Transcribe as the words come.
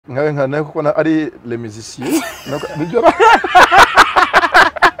nkawe kuko ari les musiciens nibyo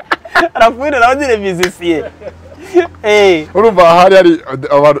Rafwine nawe ni les musiciens urumva hari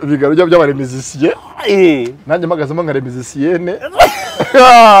abantu bigarujya by'abari musiciens nanjye magazemo nka les musiciennes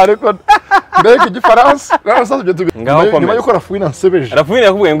ariko mbega igifaransa n'abasaza byo tubi nyuma yuko Rafwine ansebeje Rafwine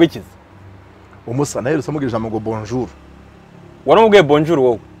yakubwiye ngo ikize umusa nayo rusamubwira ijambo ngo bonjour waramubwiye bonjour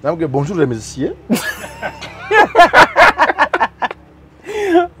wowe namubwiye bonjour les musiciens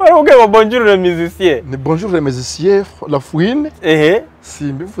waramubwiye bonjour les musiciens ni bonjour les musiciens Rafwine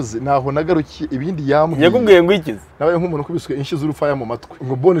simbivuze naho nagarukiye ibindi yambwiye yakubwiye ngo ikize nabaye nk'umuntu kubiswe inshi z'urufaya mu matwi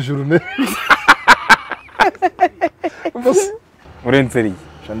ngo bonne journée urenseriye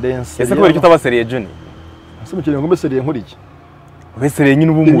chandense ese kubera utabaseriye Johnny ese mukire ngo mbeseriye nkuriki ubeseriye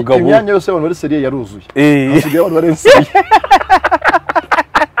nyine ubu umugabo imyanya yose abantu bari seriye yaruzuye asigaye abantu barenseriye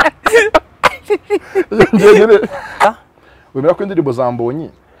wemera ko indirimbo za Mbonyi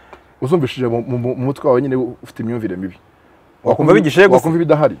uzumvishije mu mutwe wawe nyine ufite imyumvire mibi wakumva bigishe gusa wakumva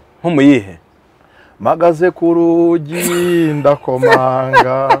ibidahari nko muyihe magaze ku rugi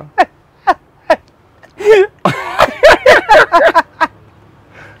ndakomanga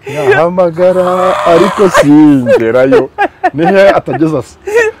yahamagara ariko singerayo nihe atageze asa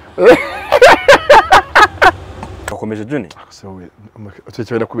bakomeje Johnny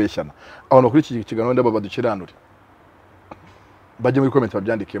utekera kubeshyana abantu kuri iki kiganiro ndaba badukiranure bajye muri comment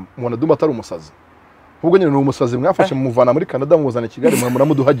babyandikemo umuntu Dumba atari umusazi ubwo nyine ni umusazi mwafashe muvana muri Canada muzana Kigali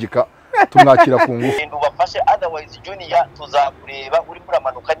muramuduhagika tumwakira ku ngufu bafashe otherwise Junior tuzakureba uri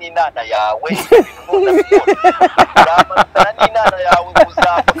kuramanuka n'inana yawe uramanuka n'inana yawe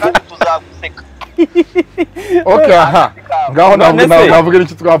uzapfa kandi tuzaguseka okay aha ngaho navuga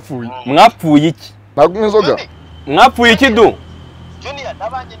iki twapfuye mwapfuye iki ntabwo inzoga mwapfuye iki du Junior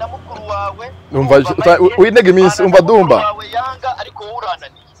nabanye na mukuru wawe umva winega iminsi umva Dumba wawe yanga ariko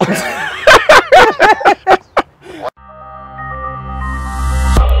urananiye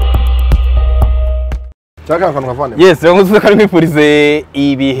yes yanguze ko nkwifurize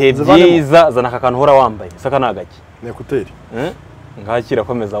ibihe byiza zana akakantu hora wambaye saka nagaki ni ekuteri ngakira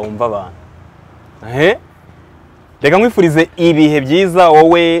komeza wumva abantu reka nkwifurize ibihe byiza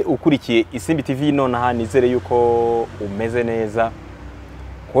wowe ukurikiye ISIMBI TV none aha nizere yuko umeze neza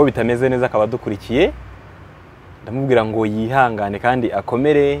kuko bitameze neza akaba dukurikiye ndamubwira ngo yihangane kandi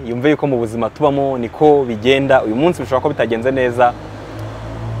akomere yumve yuko mu buzima tubamo niko bigenda uyu munsi bishobora ko bitagenze neza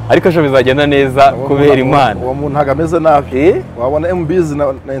ariko ejo bizagenda neza kubera Imana uwo muntu ntagameze nabi wabona MBs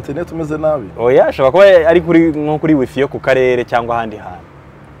na internet umeze nabi oya ashobora kuba ari kuri nko kuri wifi yo ku karere cyangwa ahandi hantu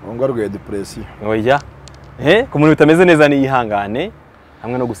ngo arwaye depression oya ku muntu bitameze neza ni yihangane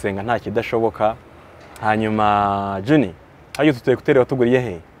hamwe no gusenga nta kidashoboka hanyuma Johnny hayo tuteye kuterera tuguriye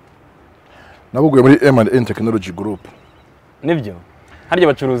he nabuguye muri M&N Technology Group nibyo harya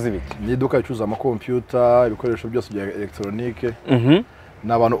bacuruza ibiki ni iduka ricuruza ama computer ibikoresho byose bya electronique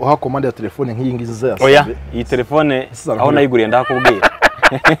n'abantu uha commande ya telefone nk'iyi ngizi yase oya iyi telefone aho nayiguriye ndakubwira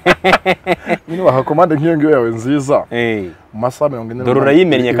Nini waha commande nk'iyo ngiyo yawe nziza masa 40 dorora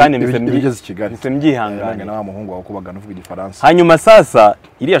yimenye kandi mise mbyihangane na muhungu wawe kubagana uvuga igifaransa hanyuma sasa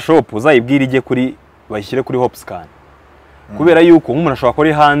iriya shop uzayibwira ije kuri bayishyire kuri Hopscan kubera yuko nk'umuntu ashobora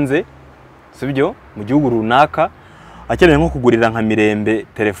kuri hanze sibyo mu gihugu runaka akeneye nko kugurira nka Mirembe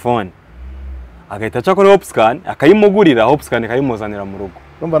telefone agahita aca kuri Hopscan akayimugurira Hopscan akayimuzanira mu rugo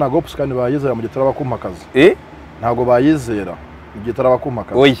urumva na Hopscan bayizera mu gitara bakumpakaza ntago bayizera igitara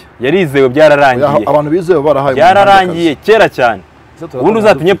bakumpakaza oya yarizewe byararangiye abantu bizewe barahaye byararangiye kera cyane ubundi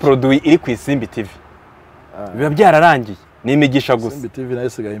uzatinye produit iri ku ISIMBI TV biba byararangiye ni imigisha gusa ISIMBI TV nayo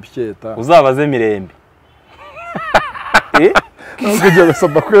sigaye impyeta uzabaze Mirembe Ngiye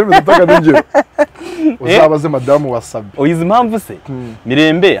gusaba kwemeza taganingiro uzabaze madamu wasabye oyizi impamvu se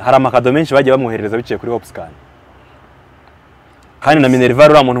Mirembe hari amakado menshi bagiye bamwoherereza biciye kuri Hopscan kandi na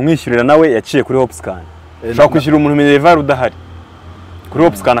Minerval ura muntu mwishyurira nawe yaciye kuri Hopscan ushaka kwishyura umuntu Minerval udahari kuri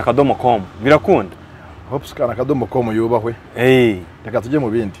hopscan.com birakunda hopscan.com yubahwe reka tujye mu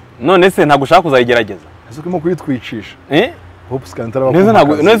bindi none se ntago ushaka kuzayigerageza ese ko kwitwicisha Hopscan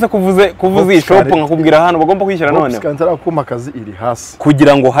neza kuvuze iyi shop nkakubwira hano bagomba kwishyira none Hopscan tarakuma kazi iri hasi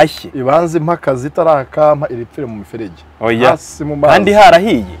kugira ngo hashye ibanze impakazi tarakama iri pfire mu miferege hasi mu mazi kandi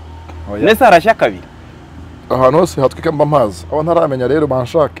harahiye nese harashya kabiri ahantu hose hatwika amazi abo ntaramenya rero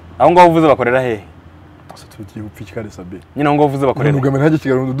banshake aho ngaho uvuze bakorera hehe ase tugiye gupfikira sabe nyine aho ngaho uvuze bakorera nugamene haje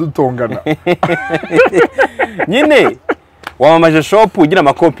kiganiro dutongana nyine wamamaje shop ugira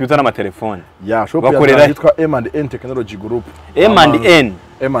ama computer n'ama telefone ya shop yitwa M&N Technology Group M&N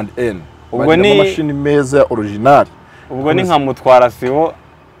ubwo ni machine meza original ubwo ni nka mutwara sibo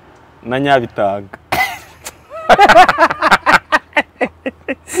na Nyabitaga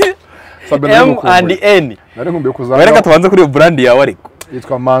M&N. Nari nkumbuye kuzana. Wereka tubanze kuri brand yawe ariko.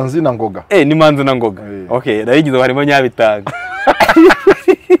 Yitwa Manzi na Ngoga. Ni Manzi na Ngoga. Okay, nayigize harimo Nyabitanga.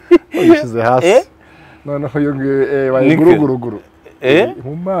 Yishize hasi. Noneho yo bayiguruguruguru.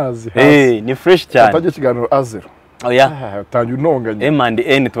 Mu mazi hasi. Ni fresh cyane. Atagiye kiganiro azero. Oya. Tangiye unonganye.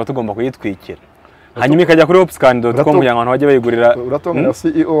 M&N tuba tugomba kuyitwikira. Hanyuma ikajya kuri opscan.com kugira ngo abantu bajye bayigurira. Uratonga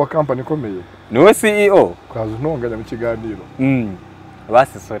CEO wa company ikomeye. Niwe CEO. Kwaza unonganya mu kiganiro.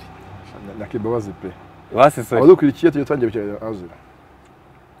 Basi sorry. Nakibabazi pe. Basi sorry. Abadukurikiye tujye tangiye cyane azero.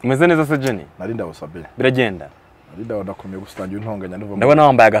 Umeze neza se Jenny? Nari ndabasabe. Biragenda. Nari ndakomeye gusangira untonganya n'uva. Ndabona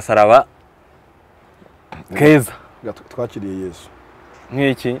wambaye agasaraba keza. Twakiriye Yesu.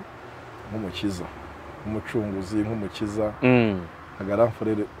 Nk'iki? Nk'umukiza. Umucunguzi nk'umukiza.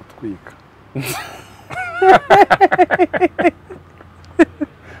 Agaramfurere utwika.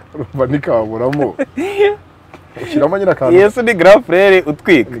 Urumva nikaburamo. Ushyiramo nyina kandi. Yesu ni grand frère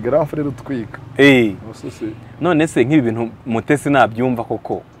utwika. Ni grand frère utwika. None se nk'ibi bintu Mutesi nabyumva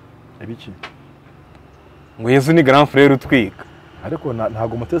koko. Ibiki? Ngo Yesu ni grand frère utwika. Ariko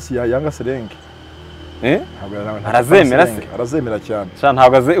ntago Mutesi yanga serenge. Arazemera se? Arazemera cyane. Sha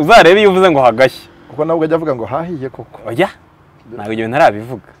ntago uzarebe iyo uvuze ngo hagashye. Kuko nabwo ajya avuga ngo hahiye koko. Oya. Ntago ibyo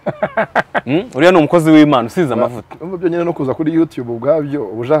ntarabivuga. Uriya ni umukozi w'Imana usize amavuta. Umva byo nyine no kuza kuri YouTube ubwabyo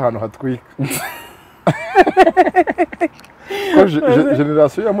ubuje ahantu hatwika. Ko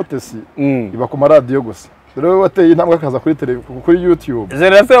generation ya Mutesi iba ku maradiyo gusa. Rero wateye intambwe akaza kuri YouTube.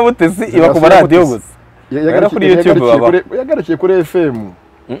 Generation ya Mutesi iba ku maradiyo gusa. Yagarukiye kuri FM.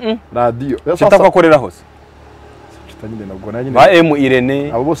 Radio. Kitakorera hose. Kitanyine nabwo nanyine. Ba M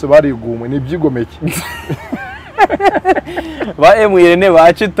Irene. Abo bose barigumwe nibyigomeke. Ba M Irene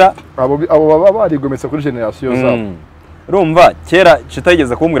bacita. Abo baba barigometse kuri generation zabo. Urumva kera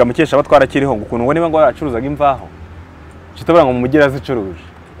kitageze kumbwira mukesha batwarakiriho ngo ukuntu ngo niba ngo aracuruzaga imvaho. Kitabura ngo mugira zicuruje.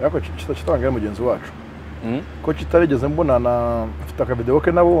 Yako kitangire mugenzi wacu. Ko kitarigeze mbona na afite aka video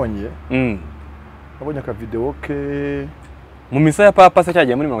ke nabonye. Nabonye aka video ke mu misa ya papa se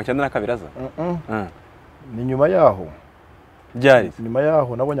cyagiye muri 92 aza. Ni nyuma yaho. Byari. Nyuma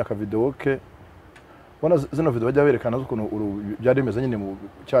yaho nabonye aka video ke. Bona zino video bajya berekana ukuntu byari bimeze nyine mu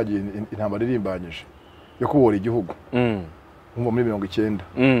cyagiye intambara irimbanyije yo kubora igihugu. Nko muri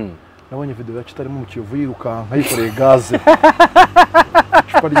 90. Nabonye video ya kitarimo mu Kiyovu yirukanka yikoreye gaze.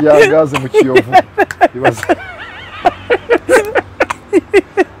 Icupa rya gaze mu Kiyovu. Bibaza.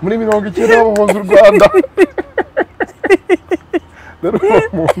 Muri 90 babohoza u Rwanda. Rero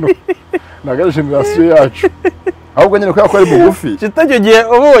umuntu nagaje generation yacu. Ahubwo nyine ko ari mugufi. Kitacyo gihe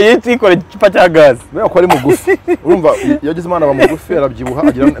uboye ikora icupa cya gaze. Bera ko ari mugufi. Urumva yagize imana ba mugufi arabyibuha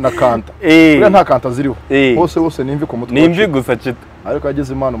agira na kanta. Bera nta kanta ziriho. Hose nimvi ku mutwe. Nimvi gusa cita. Ariko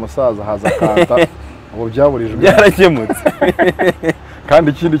yagize imana umusaza haza kanta. Abo byaburijwe. Byarakemutse.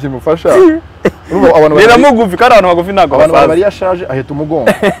 Kandi ikindi kimufasha. Urumva abantu bari mugufi kandi abantu bagufi ntago basaza. Abantu bari yashaje aheta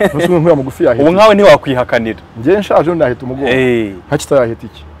umugongo. Nusumwe nk'uya mugufi yaheta. Ubu nkawe ntiwakwihakanira. Ngiye nshaje undi aheta umugongo. Hakitayaheta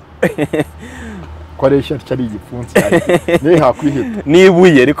iki? Kwaresha cyari igipfunsi ne hakwihita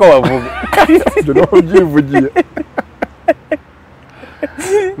nibuye ariko bavuga byo no byivugiye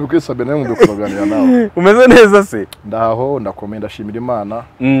nuko isabe nawe mu kuganira nawe umeze neza se ndaho ndakomenda shimira Imana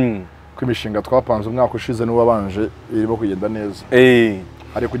ko imishinga twapanze umwaka ushize n'ubabanje irimo kugenda neza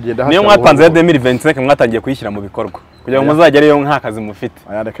ari kugenda niyo mwapanze ya 2025 mwatangiye kuyishyira mu bikorwa kugira ngo muzajye ariyo nkakazi mufite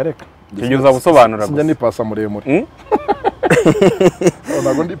reka ibyo uzabusobanura gusa njya nipasa muremure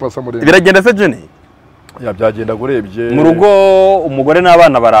ntabwo ndipasa muremure biragenda se Jenny ya byagenda gurebye mu rugo umugore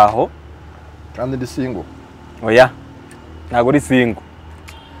n'abana baraho kandi ndi single oya ntago uri single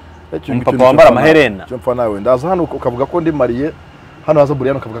papa wambara amaherena cyo mpfa nawe ndaza hano ukavuga ko ndi mariye hano haza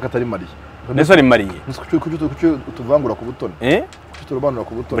Brian ukavuga ko atari mariye nese ari mariye utuvangura ku butoni turubanura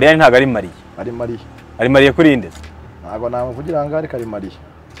ku butoni Brian ntago ari mariye ari mariye kuri inde ntago namuvugira ngari kari mariye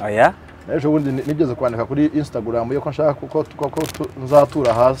oya ejo bundi nigeze kwandika kuri Instagram yo ko nshaka ko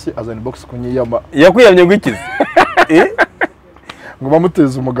nzatura hasi azana box kunyiyama yakwiyamye gwikiza ngo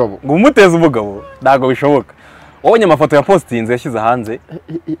bamuteze umugabo ntago bishoboka wonye amafoto ya postinze yashyize hanze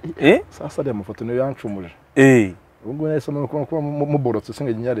sasa ari amafoto niyo yancumuje ubwo nahise no kuba muborotse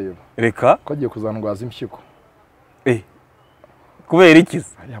singe nyareba reka ko agiye kuzandwaza impyiko kubera ikiza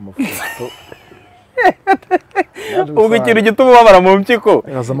ari amafoto ubwo ikintu gituma babara mu mpyiko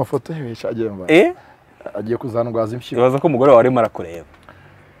yaza amafoto yewe cyagenda agiye kuzandwaza impyiko ibaza ko umugore warimo arakureba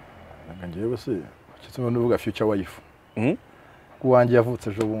ngewe se kituma nuvuga future wife kuwanjye yavutse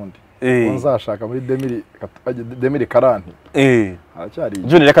ejo bundi nzashaka muri 2040 aracyari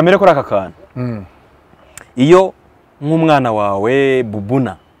Juni reka mere kuri aka kantu iyo nk'umwana wawe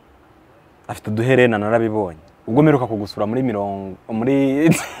Bubuna afite uduherena narabibonye ubwo meruka kugusura muri muri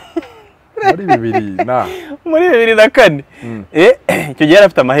 2004 icyo gihe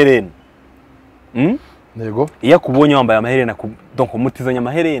yarafite amaherena yego iyo akubonye wambaye amaherena donc mutizanya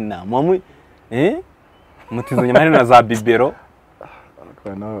amaherena mutizanya amaherena za bibero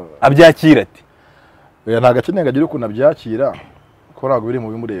abyakira ati oya nta gakeneye gagira ukuntu abyakira ko ntabwo biri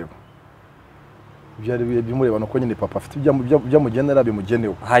mu bimureba byari bimureba nuko nyine papa afite byamugenera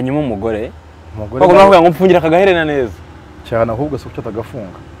bimugenewe hanyuma umugore navuga ngo mfungira akagaherena neza cyane ahubwo se kucyo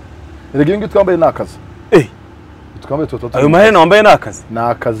atagafunga erega ibingi twambaye nakazi twambaye toto ayo maherena wambaye nakazi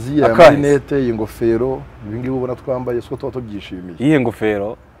nakazi ya marinete ingofero ibingi ubona twambaye siko toto byishimiye iye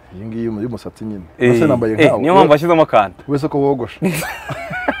ngofero ibingi y'umusatsi nyine ase nambaye nkawe niyo mpamvu ashizemo kanta wese ko wogosha ni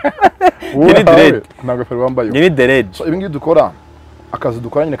dread nagofero wambaye ni dread so ibingi dukora akazi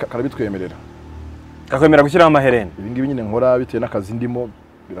dukora nyine karabitwemerera kakwemera gushyiraho amaherena ibingi nyine nkora bitewe n'akazi ndimo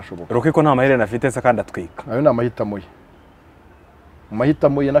birashoboka ruko ko nta maherena afite se kandi atwika ayo na mahitamo ye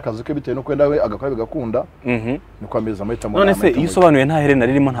mahitamo ye n'akazi ke bitewe no kwenda we agakora bigakunda ni kwameza mahitamo none se iyo usobanuye nta herena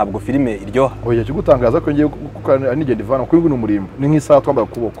ririmo ntabwo filime iryoha oya cyo gutangaza ko ngiye nige divana ko ni umurimbo ni nk'isaha twambaye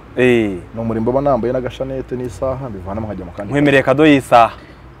kuboko ni umurimbo banambaye n'agashanete n'isaha bivana nkajya mu kandi nkwemereye kado y'isaha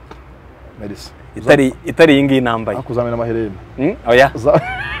Melissa itari yingi nambaye akuzamena amaherena oya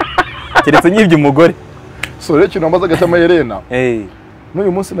keretse nyibye umugore so rero kintu ambaza gata amaherena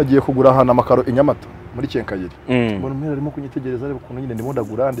n'uyu munsi nagiye kugura ahantu amakaro inyamata muri Kenkayeri mbona umwe arimo kunyitegereza ariko ukuntu nyine ndimo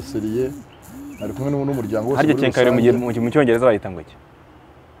ndagura ndiseriye ari kumwe n'umuryango wose harya Kenkayeri mu cyongereza bayita ngo iki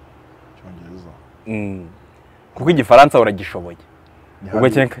cyongereza kuko igifaransa uragishoboye ubwo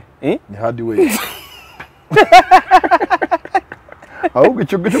Kenkayeri ni hardware ahubwo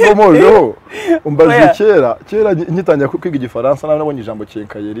icyo gomojeho umbaje kera nyitangira kwiga igifaransa nawe nabonye ijambo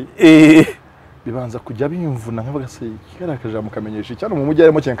Kenkayeri bibanza kujya bimvuna nkavuga se kera akajambo kamenyesha cyane mu mujyi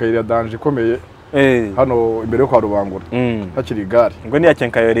arimo Kenkayeri ya danje ikomeye hano imbere yo kwa Rubangura hakiri gare ngo ni ya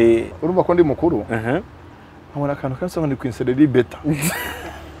Kenkayeri urumva ko ndi mukuru nkabona akantu kanse ndi kwinsereri beta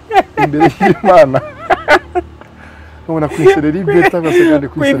imbere y'Imana nkabona kwinsereri beta basagande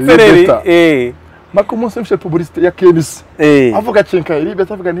kwinsereri beta mako umunsi mfite publicité ya KBC avuga Kenkayeri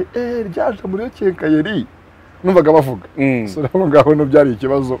beta avuga ni ryaje muri Kenkayeri numvaga bavuga so rero ngaho no byari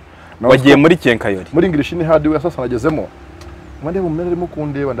ikibazo wagiye muri Kenkayeri muri English ni hardware sasa nagezemo mwande bumene arimo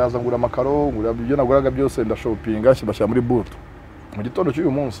kundeba ndaza ngura amakaro ngura ibyo naguraga byose ndashopinga kibashya muri butu mu gitondo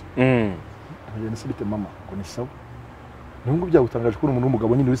cy'uyu munsi ngene sibite mama ngo ni sawa nubwo byagutangaje ko umuntu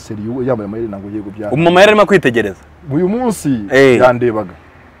w'umugabo nyine w'iseriyo yambaye amaherena ngo yego bya umama yari arimo kwitegereza uyu munsi yandebaga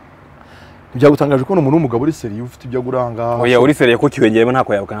byagutangaje ko umuntu w'umugabo uri seriyo ufite ibyo aguranga oya uri seriyo ko kiyongeyemo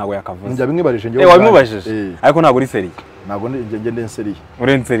ntako yakavuze njya bimwibarije ngewe wabimubajije ariko ntabwo uri seriyo ntabwo ngende nseriye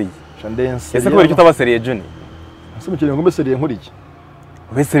uri seriyo shandense ese kubera icyo utaba seriyo Juni ese mukire ngo mbeseriye nkuri iki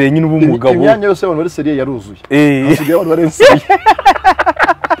ube seriyo nyine ubu umugabo imyanya yose abantu bari seriyo yaruzuye asigaye abantu bari seriyo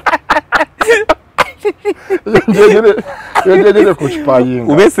ngende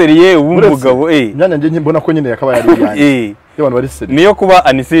kuchipayinga ube seriyo ubu umugabo imyanya nge mbona ko nyine yakaba yari yanjye abantu bari seriyo niyo kuba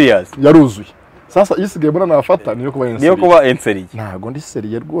unserious yaruzuye sasa isigaye mbona nafata niyo kuba inseriyo niyo kuba inseriyo ntago ndi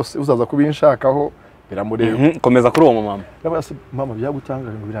seriyo rwose uzaza kubinshakaho biramureba komeza kuri uwo mama yabase mama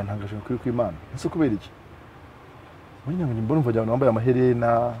byagutangaje ngo birantangaje kuri kw'Imana ese kubera iki muri nyango mbona umva cyane wambaye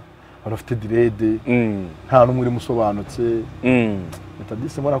amaherena barafite direde nta numwe uri musobanutse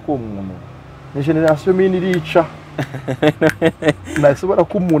metadise mbona ko umuntu ni generation mini rica nasobora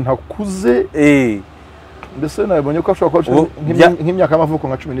ko umuntu akuze mbese nabonye ko ashobora kuba nk'imyaka y'amavuko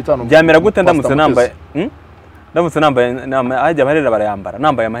nka 15 byamera gute ndamutse nambaye ajya abaherera barayambara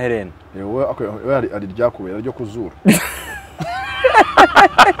nambaye amaherena yewe ari ryakubera ryo kuzura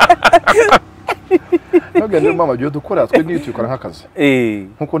nagende mama byo dukora twe ngiye tukora nk'akazi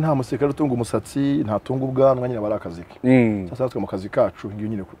nkuko nta musekara utunga umusatsi nta tunga ubwanwa nyine barakazi ke sasa twe mu kazi kacu ngiye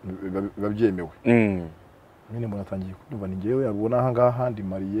nyine babyemewe nyine mbona tangiye kumva ni ngewe yabona aha ngaha ndi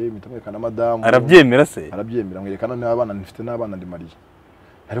mariye mitamwekana madamu arabyemera se arabyemera mwerekana n'abana nifite n'abana ndi mariye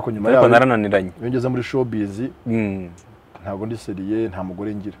ariko nyuma yaho narananiranye yongeze muri showbiz ntabwo ndi seriye nta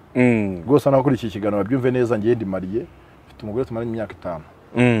mugore ngira rwose naho kuri iki kiganiro byumve neza ngiye ndi mariye mfite umugore tumaranye imyaka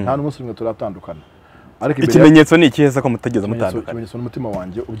 5 nta n'umunsi umwe turatandukana ariko ikimenyetso ni ikiheza ko mutageza mutandukana ikimenyetso n'umutima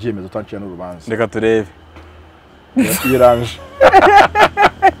wanjye ubyemeza utanciye n'urubanza reka turebe iranje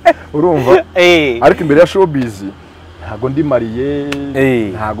urumva ariko imbere ya showbiz ntago ndi mariye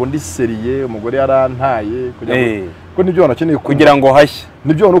ntago ndi seriye umugore yarantaye ko nibyo wanakeneye kugira ngo hashye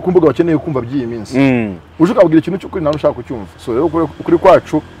nibyo wano kumbuga wakeneye kumva by'iyi minsi uje ukabwira ikintu cyo kuri nawe ushaka kucyumva so rero kuri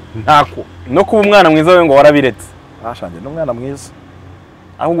kwacu ntako no kuba umwana mwiza we ngo warabiretse ashange n'umwana mwiza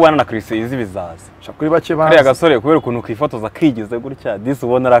aho ubana na Chris izi bizaza kuri bake bazi kariya gasore kubera ukuntu kwifotoza kigize gutya disi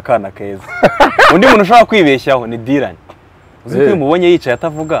ubona ari akana keza undi muntu ushaka kwibeshyaho ni Dylan uzi ko umubonye yicaye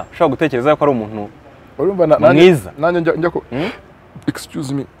atavuga ushaka gutekereza ko ari umuntu urumva mwiza nanjye njya ko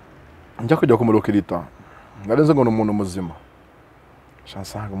excuse me njya kujya kumurokirita ngarenze ngo umuntu muzima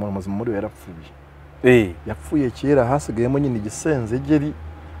shansanga umuntu muzima muri yarapfuye yapfuye kera hasigayemo nyine igisenzegeri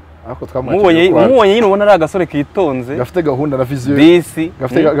ako mubonye nyine ubona ari agasore kitonze gafite gahunda na viziyo disi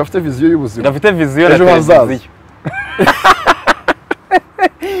gafite viziyo y'ubuzima gafite viziyo na televiziyo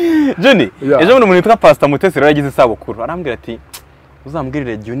Johnny ejo umuntu witwa Pastor Mutesi rero yagize isabukuru arambwira ati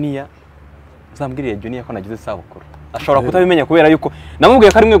uzambwirire Junior ko nagize isabukuru ashobora kutabimenya kubera yuko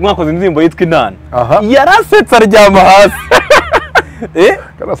namubwiye ko ari mwe mwakoze indirimbo yitwa Inana yarasetse aryama hasi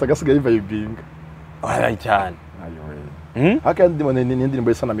karasa gasigaye vibinga ari cyane haka ndimo ni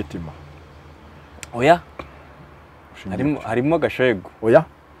indirimbo isa na mitima oya harimo agashego oya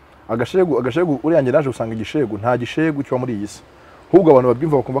agashego uriyange naje usanga igishego nta gishego cyo muri iyi si ahubwo abantu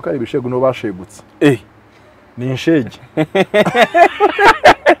babyumva bakumva ko ari ibishego no bashegutse ni inshege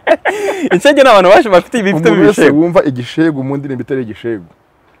inshege n'abantu bafite ibifite ibishego wumva igishego mu ndirimbo itari igishego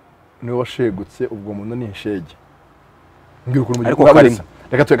niwe washegutse ubwo muntu ni inshege ngira ukuntu mu gihe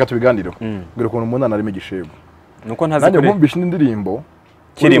reka tubiganireho ngira ukuntu umuntu arimo igishego nuko ntazi kuri nanjye nkumvisha indirimbo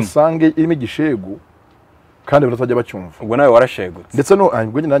kirimo usange irimo igishego kandi baratajya bacyumva ubwo nawe warashegutse ndetse no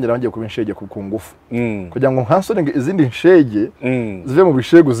ubwo nanjye narangiye kuba inshege ku ngufu kugira ngo nkansore izindi nshege zive mu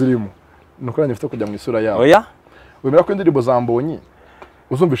bishego zirimo nuko nanjye mfite kujya mu isura yawe oya wemera ko indirimbo za Mbonyi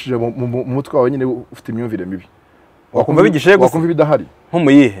uzumvishije mu mutwe wawe nyine ufite imyumvire mibi wakumva bigishego wakumva bidahari nko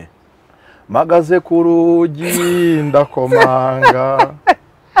muyihe magaze ku rugi ndakomanga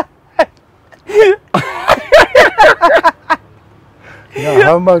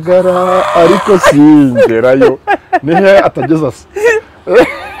yahamagara ariko singerayo nihe atageza asa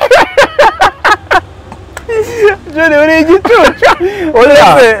Johnny uri igicucu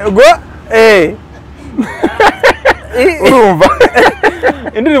uretse ngo urumva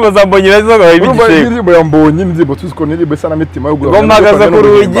indirimbo za Mbonyi nazo ngo ibigishego indirimbo ya Mbonyi indirimbo tuziko n'indirimbo isa na mitima yo ngo magaze ku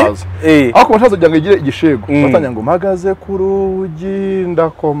rugi ako bashazo cyangwa igire igishego batanya ngo magaze ku rugi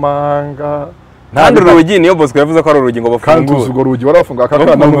ndakomanga kandi urugi niyo Bosco yavuze ko ari urugi ngo bafungura kandi urwo rugi barafunga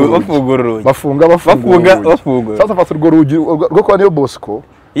akakana bafungura urugi bafunga sasa fata urwo rugi rwo kwa niyo Bosco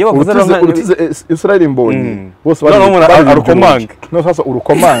iyo bavuze urutize Israel Mbonyi bose bari arukomanga no sasa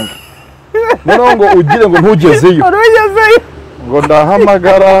urukomanga none ngo ugire ngo ntugezeyo ngo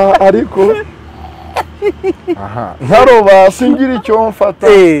ndahamagara ariko ntaroba singira icyo mfata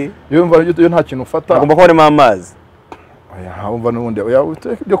yumva yo nta kintu ufata agomba ko harimo amazi oya umva nundi oya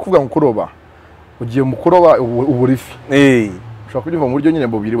byo kuvuga ngo kuroba ugiye mu kuroba uburifi ushobora kubyumva mu buryo nyine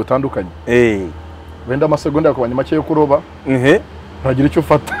bubiri butandukanye wenda amasegonda yakubanye make yo kuroba ntagira icyo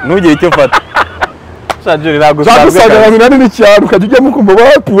ufata ntugire icyo ufata shajuri nagusanga abantu nani n'icyaro ukajya mu kumva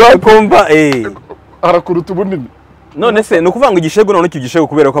bakumva harakuruta ubunini none se nukuvuga ngo igishego none cy'igishego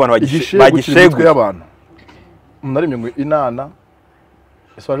kubera ko abantu bagishego y'abantu narimye ngo Inana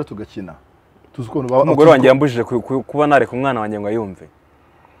esaje tugakina tuzuko umugore wanjye yambujije kuba nareka umwana wanjye ngo ayumve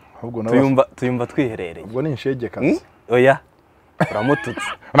ahubwo tuyumva twiherereye ubwo ni inshege kazi oya uramututse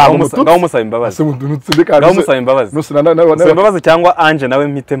ngaho musaba imbabazi ngaho musaba imbabazi cyangwa Ange nawe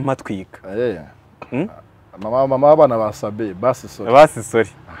mpite mpatwika mama abana basabe basi sorry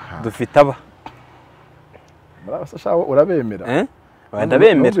dufite aba barabasha urabemera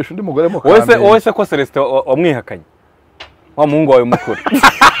ndabemera undi mugore mu wowe se ko Celestin wamwihakanye wa muhungu wawe mukuru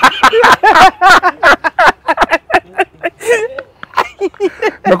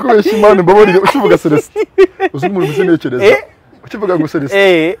nakubeshya Imana mbabarire ukivuga Celestin uzi umuntu muze nekereza ukivuga ngo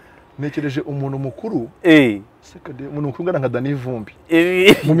Celestin nekereje umuntu mukuru sekade umuntu mukuru ngana nka Dani Vumbi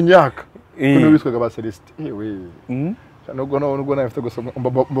mu myaka kuno witwaga ba Celestin nubwo nawe mfite gusoma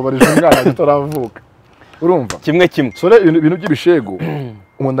mbabarije umwana ataravuka urumva kimwe sore ibintu by'ibishego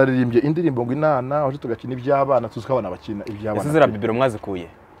umuntu aririmbye indirimbo ngo Inana aho tugakina iby'abana tuziko abana bakina iby'abana ese zira bibero mwazikuye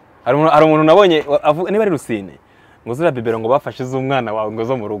hari umuntu nabonye niba ari Rusine ngo zira bibero ngo bafashe z'umwana wawe ngo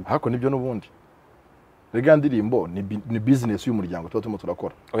zo mu rugo hako nibyo nubundi rega ndirimbo ni business y'umuryango tuba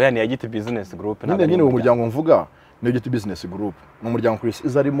turakora oya ni ya GITI business group nyine uwo muryango mvuga ni GITI business group no muryango Chris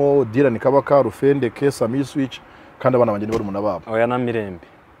izarimo Dylan Kabaka Rufende Kesa Miswitch kandi abana banje ni bari mu nababo oya na Mirembe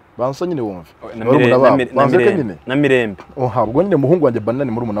bansa nyine wumve na Mirembe ubwo nyine muhungu wanjye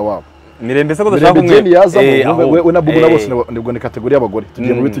banani muri umuna wabo Mirembe se ko dashaka umwe we na bugu na bose nibwo ni kategori y'abagore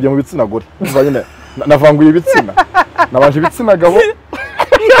tugiye mu bitsina gore nyine navanguye ibitsina nabanje ibitsina gabo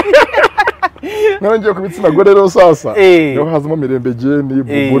ngiye ku bitsina gore rero sasa niho hazamo Mirembe Jeni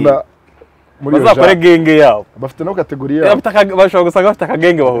bubuna bazakore genge yabo bafite no kategori yabo bashobora gusanga bafite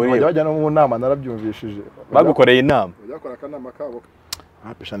akagenge bahuriye bajya no mu nama narabyumvishije bagukoreye inama bakora akanama kabo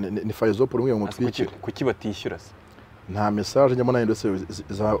apisha ni fayizopo rumwe mu twikire kuki batishyura se nta message njya mbona ndetse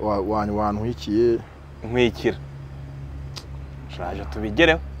wantuhikiye nkwikira shaje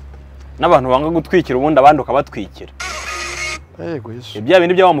tubigereho n'abantu banga gutwikira ubundi abandi ukabatwikira yego yesu ibya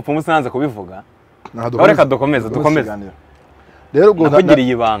bindi bya wamupfumu sinanze kubivuga reka dukomeze rero ubwo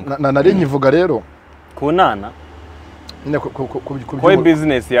nakugiriye ibanga nari nkivuga rero kunana nyine ko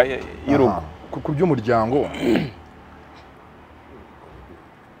business y'urugo ku by'umuryango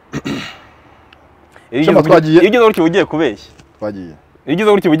iyo ugeze gutyo ugiye kubeshya twagiye iyo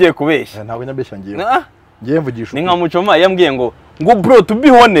ugeze gutyo ugiye kubeshya ntabwo nyabeshya ngiye mvugisha ni nka mucoma yambwiye ngo bro to be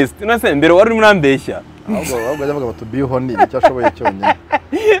honest nase mbere wari urambeshya ahubwo yavuga ngo to be honest icyo ashoboye cyonyine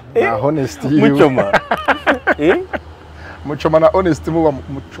na honest mucoma mucoma na honest muba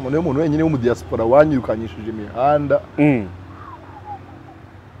mucoma niyo muntu wenyine wo mu diaspora wanyirukanyishije imihanda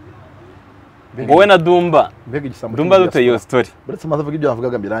wowe na Dumba mbega igisambo Dumba dute iyo story buretse maze avuga ibyo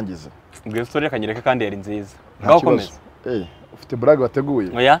yavugaga mbirangize ubwo story yakanyereka kandi yari nziza ngaho komeza ufite brag wateguye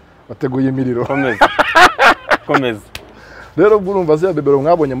oya wateguye imiriro komeza rero urumva zya bebero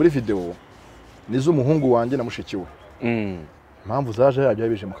mwabonye muri video nizo umuhungu wanjye na mushiki we impamvu zaje yajya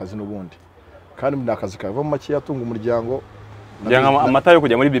yabije mu kazi n'ubundi kandi mu nakazi kava mu make yatunga umuryango amata yo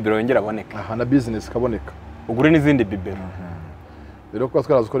kujya muri bibero yongera aboneka aha na business kaboneka ugure n'izindi bibero rero ko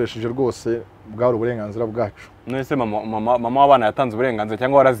twarazikoresheje rwose bwari uburenganzira bwacu nese mama w'abana yatanze uburenganzira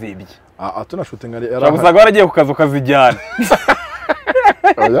cyangwa warazibye tunashutinga yaragusaga waragiye ku kazi ukazijyana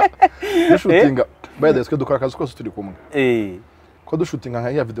oya dushutinga bayede twe dukora akazi kose turi kumwe ko dushutinga nka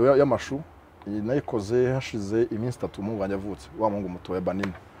ya video y'amashu nayikoze hashize iminsi 3 mu banya avutse wa mungu mutoya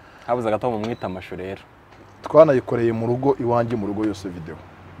banini habuza gato mu mwita amashu rero twanayikoreye mu rugo iwanjye mu rugo yose video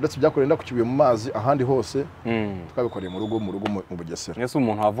ndetse byakorenda ku kibuye mu mazi ahandi hose twabikoreye mu rugo mu Bugesera nese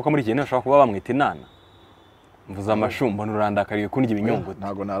umuntu wavuka muri iki ashobora kuba bamwita inana mvuza amashu mbona urandakariye kundya ibinyungu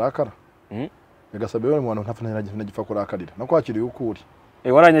ntago narakara bigasabe we umuntu ntapfa kurakarira nakwakiriye ukuri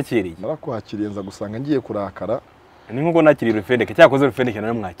waranyakiriye narakwakiriye nza gusanga ngiye kurakara ni nkuko nakiriye urufendeke cyakoze urufendeke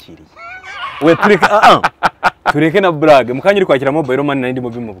naramwakiriye we tureke na brag mukanya uri kwakira mobile money nari ndimo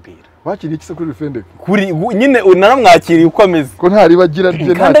bimubwira wakiriye iki se kuri urufendeke kuri nyine naramwakiriye uko ameze ko ntari bagira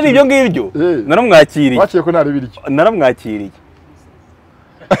rye kandi ari ibyo ngibyo naramwakiriye wakiye ko ntari biryo naramwakiriye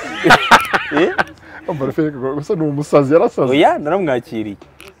urufendeke gusa ni umusazi yarasaze oya naramwakiriye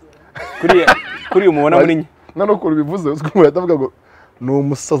kuri umubona muri nano ko bivuze uzwo yatavuga ngo ni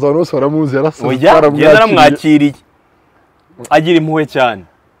umusazi abantu bose baramuzi yarasaze oya naramwakiriye agira impuhwe cyane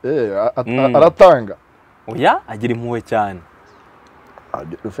aratanga oya agira impuhwe cyane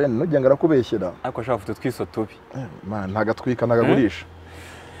rufende nugenge arakubeshyera ariko ashaka ufite twiso tubi man ntagatwika ntagagurisha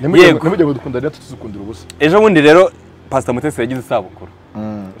nimujye gudukundana tuzukundira ubusa ejo bundi rero Pastor Mutesi yagize isabukuru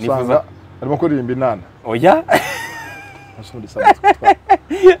nifuza arimo kuririmba inana oya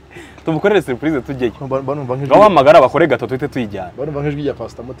tumukorere surprise tujyeyo ngaho hamagara bakore gato tuhite tuyijyana barumva nk'ijwi ya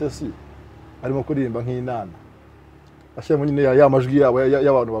Pastor Mutesi arimo kuririmba nk'inana ashyemo nyine ya majwi yabo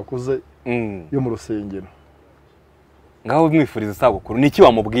y'abantu bakuze yo mu rusengero ngaho mwifuriza isabukuru niki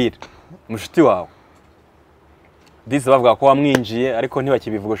wamubwira mushuti wawe disi bavuga ko wamwinjiye ariko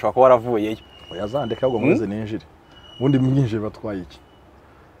ntibakibivuga ushobora ko waravuyeyo yazandeka ahubwo muze ninjire ubundi mwinjiye batwaye iki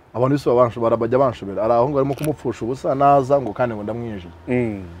abantu bose barabajya banshobera ari aho ngo arimo kumupfusha ubusa naza ngo kandi ngo ndamwinjiye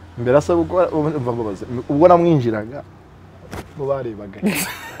mbere asa ubwo namwinjiraga bo barebaga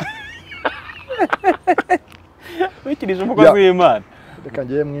wikirije umukozi w'Imana reka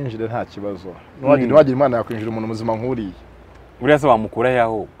ngiye mwinjire nta kibazo ntiwagira Imana yakwinjira umuntu muzima nk'uriye buriya se wamukura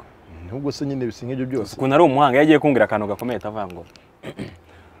yahubwo nubwo se nyine bisinga ibyo byose ukuntu ari umuhanga yagiye kumbwira akantu gakomeye atavuga ngo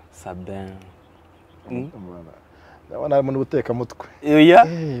Sabin ndabona ari mu butekamutwe oya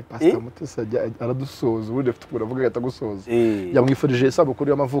Pastor Mutesi aradusoza ubundi afite ukura avuga atagusoza yamwifurije isabukuru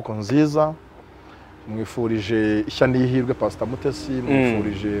y'amavuko nziza mwifurije ishya n'ihirwe Pastor Mutesi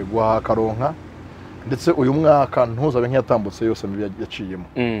mwifurije guhakaronka ndetse uyu mwaka ntuzabe nk'yatambutse yose yaciyemo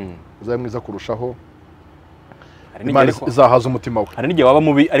uzabe mwiza kurushaho Imana izahaza umutima we hari n'igihe waba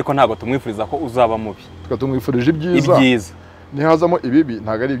mubi ariko ntago tumwifuriza ko uzaba mubi tukamwifurije ibyiza nihazamo ibibi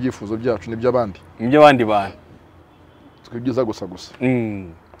ntago ari ibyifuzo byacu n'iby'abandi bantu twibyiza gusa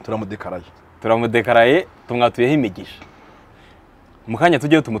turamudekaraye tumwatuyeho imigisha mukanya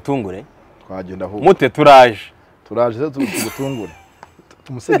tujye tumutungure twagenda aho mute turaje tugutungure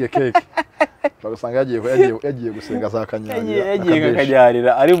tumusege keke bagasanga yagiye gusenga za kanyarira yagiye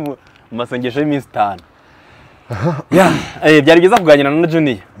kanyarira ari mu masengesho y'iminsi 5 byari byiza kuganira na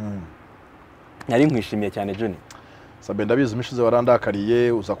Junior yari nkwishimiye cyane Junior Sabe ndabizi imishize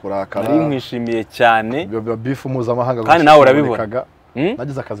warandakariye uza kurakara. Nari nkwishimiye cyane. Bifu mpuzamahanga. Kandi nawe urabibona.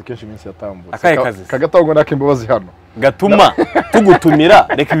 Nagize akazi kenshi iminsi yatambutse. Akahe kazi? Kagatongo nakimbabazi hano. Gatuma tugutumira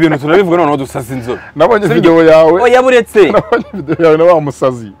reka ibintu turabivuga noneho dusaza inzobe. Nabonye video yawe. Oya buretse. Nabonye video yawe na wa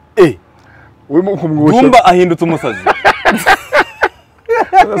musazi. Urimo kumwusha. Dumba ahindutse umusazi.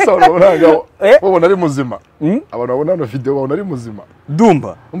 Ubona ari muzima. Abantu babona no video babona ari muzima.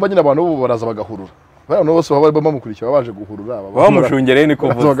 Dumba. Umva nyine abantu bo baraza bagahurura. Abantu bose baba bamukurikira babaje guhurura. Bamushungereye niko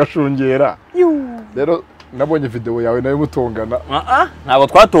vuze. Bagashungera. Rero nabonye video yawe nayo mutongana. Ntabwo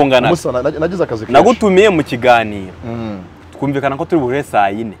twatongana. Nagize akazi kenshi. Nagutumiye mu kiganiro. Twumvikana ko turi buhere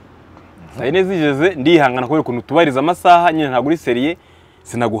saa 4. Saa 4 zigeze ndihangana ko ukuntu tubariza amasaha nyine ntabwo uri seriye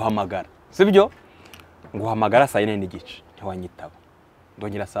sinaguhamagara. Sibyo? Nguhamagara saa 4 n'igice. Ntiwanyitaba.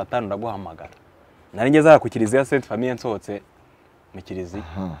 Ndongera saa 5 ndaguhamagara. Nari ngeze ku kiliziya Sainte Famille nsohotse mu kiliziya.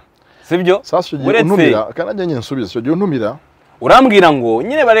 Sibyo? Sasa ugiye untumira kanajye nyine nsubiza ugiye untumira. Urambwira ngo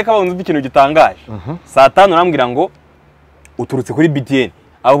nyine bareka babunze ikintu gitangaje. Saa 5 urambwira ngo uturutse kuri BTN.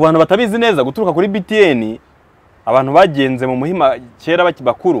 Abo bantu batabizi neza guturuka kuri BTN abantu bagenze mu muhima kera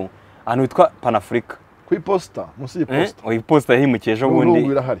bakibakuru ahantu witwa Panafrica. Ku iposta, musi iposta. Iposta yahimukiye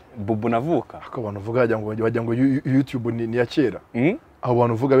bundi. Bubu navuka. Ako abantu vuga bajya ngo YouTube ni ya kera. Abo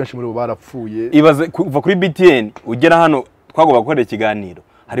bantu vuga benshi muri bo barapfuye. Ibaze kuva kuri BTN ugera hano twagoba gukorera ikiganiro.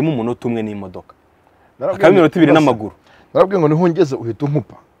 Harimo umuntu umwe n'imodoka. Akaminota 2 n'amaguru. Narabwiye ngo niho ngeze uhita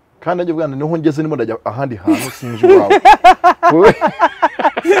umpupa. Kandi ajye bwana niho ngeze nimo ndajya ahandi hantu sinzi wawe.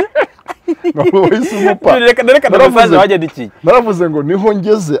 Reka message wajya diki. Naravuze ngo niho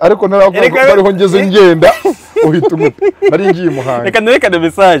ngeze ariko naravuga ko ariho ngeze ngenda uhita umpupa. Nari ngiye Muhanga. Reka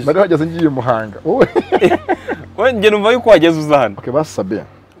message. Nari hageze ngiye Muhanga. Wowe nge numva yuko wageze uza hano. Okay basabe.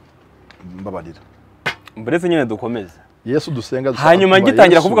 Mbabarira. Mburetse nyine dukomeze. Yesu dusenga hanyuma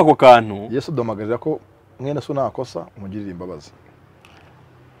ngitangira kuvuga ko kantu. Yesu domagarira ko mwene so nakosa umugirira imbabazi.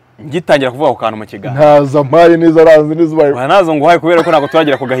 Ngitangira kuvuga ko kantu mu kiganiro. Ntaza mpaye neza aranze nizubaye. Nazo ngo haye kubera ko nako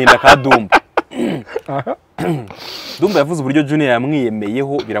turagira ku gahinda ka Dumba. Dumba yavuze uburyo Junior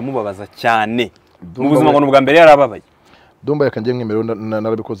yamwiyemeyeho biramubabaza cyane. Mu buzima ngo n'ubwa mbere yarababaye. Dumba yakangiye mwemerero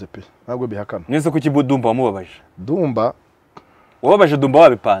narabikoze pe. Ntabwo bihakana. Nese ko kibu Dumba wamubabaje. Dumba wababaje Dumba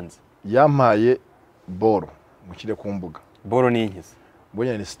wabipanze. Yampaye boro mukire ku mbuga. Boro ni inkiza.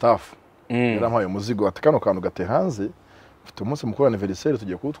 Mbonye ni staff. Yarampaye umuzigo ati kano kantu gatehanze. Mfite umunsi mukuru anniversaire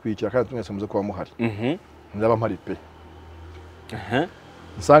tugiye kutwikira kandi tumwese muze kuba muhari. Ndaba mpari pe.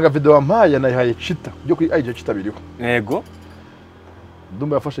 Nsanga video wampaye nayihaye Chita byo kuri IG Chita biriho. Yego.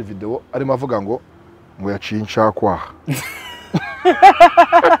 Dumba yafashe video arimo avuga ngo yaciye inshakwa.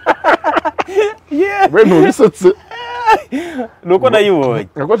 We ntubisetse. Nuko nayibonye.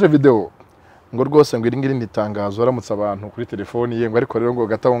 Nakoze video ngo rwose ngo iringiri nditangazo aramutse abantu kuri telefoni ye ngo ariko rero ngo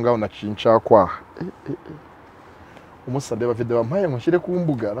gataho ngaho naciye inshakwa. Umusande video wampaye ngo nshire ku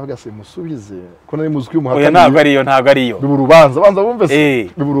mbuga navuga se musubize ko nari muzwi umuhatani. Oya ntabwo ariyo. Biburubanza banza bumve se.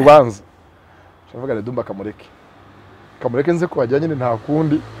 Biburubanza. Shavuga le Dumba kamureke. Kamureke nze ko ajyanye nta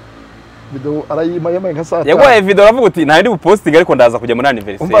kundi. Video arayima yamaye nka saa. Yagwaye video aravuga uti nta ndi buposting ariko ndaza kujya muri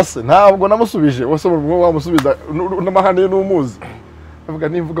anniversary. Umbase ntabwo namusubije wose mu wamusubiza n'amahane n'umuzi. Avuga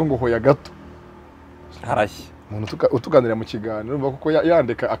nimvuga ngo hoya gato. Harashye. Umuntu utuganira mu kiganiro umva kuko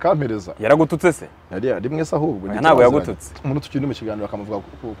yandeka akampereza. Yaragututse se? Yari rimwe se ahubwo ntabwo yagututse. Umuntu tukiri mu kiganiro akamuvuga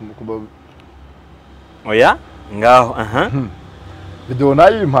ku Oya ngaho video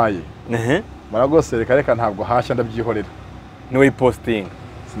nayimpaye. Maragose reka ntabwo hashya ndabyihorera. Niwe iposting.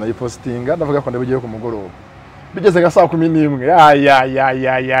 Sinayipostinga ndavuga ko ndabigiye ku mugoroba. Bigeze nka saa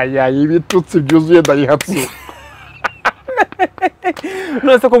 11. Ya ibitutsi byuzuye ndayihatsu.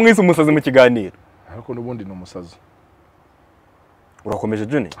 Nose ko mwise umusazi mu kiganiro. Ariko nubundi ni umusazi. Urakomeje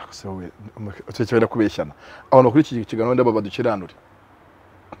Juni? Akose wowe utekebera kubeshyana. Abantu kuri iki kiganiro ndaba badukiranure.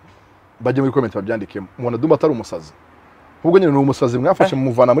 Bajye muri comment babyandikemo. Umuntu Dumba atari umusazi. Ubwo nyine ni umusazi mwafashe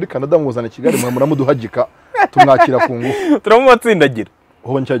muvana muri Canada muzana Kigali muramuduhagika tumwakira ku ngufu. Turamubatsindagira.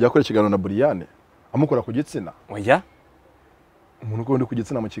 Uho ncyajya akora ikiganiro na Brian amukora ku gitsina. Oya. Umuntu ko ndi ku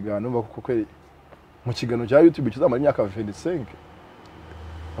gitsina mu kiganiro umva kuko mu kiganiro cya YouTube kizamara imyaka 25.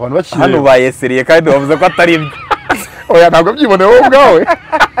 Abantu bakiriye hano bayeseriye kandi bavuze ko atari ibyo. Oya ntabwo byibone wowe ubwawe.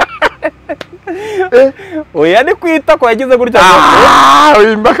 Oya ni kwita ko yagize gutya.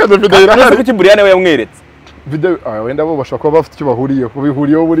 Imbaka de video irahari. Kuki Brian we yamweretse. Video wenda bo bashaka kuba bafite icyo bahuriye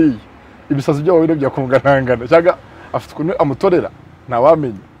kubihuriyeho buriye. Ibisazi byawo bino byakunganangana. Cyaga afite kuntu amutorera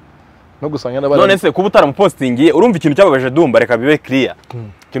ntawamenye. No gusanya n'abari. None se kuba utaramupostingiye urumva ikintu cyababaje Dumba reka bibe clear.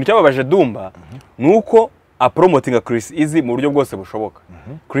 Ikintu cyababaje Dumba nuko apromotinga Chris Easy mu buryo bwose bushoboka.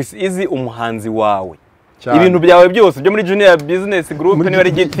 Chris Easy umuhanzi wawe. Ibintu byawe byose byo muri Junior Business Group niba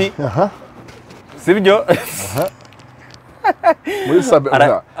ari GITI. Sibyo? muri sabe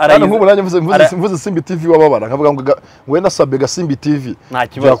hano nk'ubu nanjye mvuze Simbi TV wababara nkavuga ngo we na sabe ga Simbi TV nta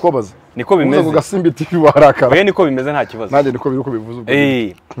kibazo byakobaza niko bimeze ngo ga Simbi TV warakara we niko bimeze nta kibazo nanjye niko bivuze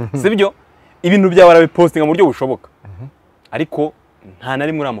ubwo sibyo ibintu byawe barabipostinga mu buryo bushoboka ariko nta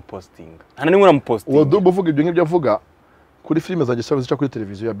nari muri amupostinga nta nari muri amupostinga uwo Dumba uvuga ibyo ngibyo avuga kuri filime zanjye sabe zica kuri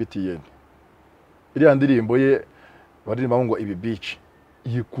televiziyo ya BTN iriya ndirimbo ye baririmba ngo ibi beach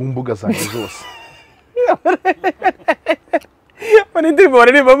iyi ku mbuga zanjye zose ndirimbo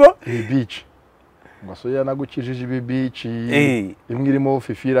baririmbamo ibi beach ngo so yanagukijije ibi beach imwe irimo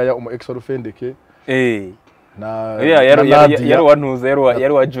fifira ya umu ex-orfendeke na yari wantuza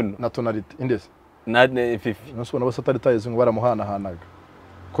yari wa Juno na tonality indese na fifi nso nabo sataritayize ngo baramuhanahanaga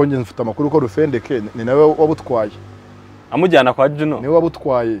ko nge mfite amakuru ko rufendeke ni nawe wabutwaye amujyana kwa Juno ni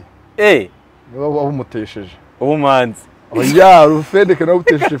wabutwaye ni wabumutesheje ubumanzi oya rufendeke nawe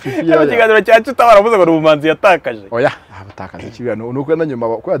utesheje fifi ya ikiganiro cyacu utabaravuze ngo ubumanzi yatakaje oya abatakaje kibano nuko na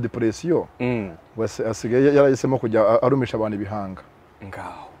nyuma ko ya depression asigaye yarahisemo kujya arumisha abantu ibihanga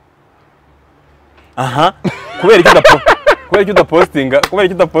ngaho aha kubera iki udapostinga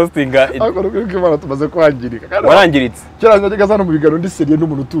ariko nuko Imana tumaze kwangirika warangiritse cyangwa njye gazana mu bigano ndi seriye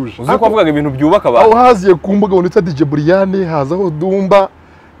n'umuntu utuje uzi ko avugaga ibintu byubaka abantu aho haziye ku mbuga wonita DJ Brian hazaho Dumba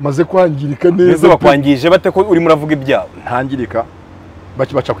maze kwangirika neza bakwangije bate ko uri muravuga ibyawe ntangirika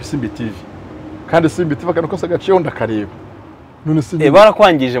baca ku Simbi TV kandi Simbi TV kandi ko sagaciye ndakareba none Simbi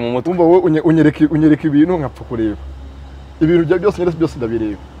barakwangije mu mutwe umva wowe unyereka ibintu nkapfa kureba ibintu byose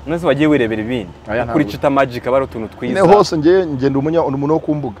ndabireba nese bagiye wirebera ibindi kuri Chita Magic bari utuntu twiza ne hose ngenda umuntu wo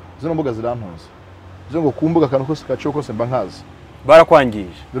kumbuga zino mbuga zirantuza zo ngo kumbuga kandi ko sagaciye kose mba nkazi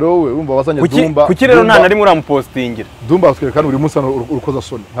barakwangije rero wowe umva wazanye Dumba kuki rero nta nari muri amupostingira Dumba atwerekana buri munsi urukoza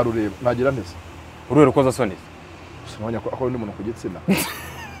soni nkarureba nagira neza urero urukoza soni sinabanya ko akora n'umuntu ku gitsina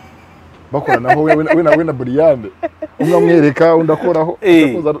bakoranaho we na Brian umwe amwereka undakoraho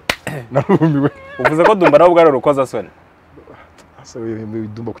narumiwe uvuze ko Dumba nawe bwari urukoza soni ase we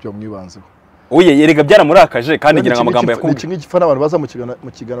Dumba kucyo mwibanzeho uye yerega byaramurakaje kandi ngira ngo amagambo yakubwiye iki ngifana abantu baza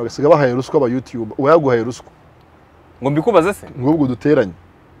mu kigano gasiga bahaye ruswa aba YouTube uyaguhaye ruswa ngo mbikubaze se ngo ubwo duteranye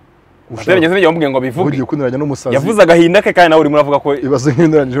uteranye se yambwiye ngo bivuge ugiye kuniranya n'umusazi yavuze agahinda ke kandi nawe uri muravuga ko ibaze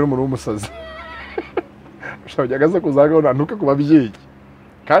nk'indiranyije n'umuntu w'umusazi ushobora gaza kuzaga nantuke ku babyeyi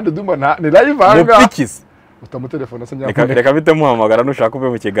kandi Dumba ni live hanga mupikisi utamutelefona se reka bite muhamagara nushaka ube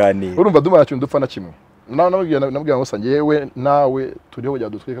mu kiganiro urumva Dumba yacu ndupfa na kimwe nabwiye ngo sanyewe nawe turiho bya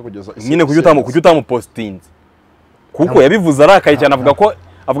dutwika kugeza nyine kujya utamupostinze kuko yabivuze arakaye cyane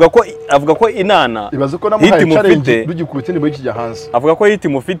avuga ko inana ibaze ko namuhaye challenge rugikubita nibo kijya hanze avuga ko hiti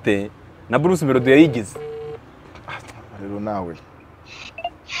mufite na Bruce Melody yayigize rero nawe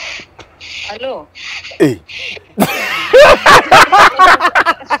Allo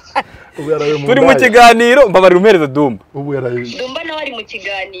turi mu kiganiro mbabarira umpereza Dumba ubu yaraye Dumba nawe ari mu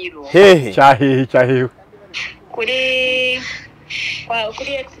kiganiro hehe cyahehe kuri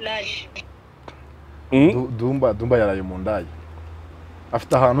X-Large Dumba yaraye mu ndaye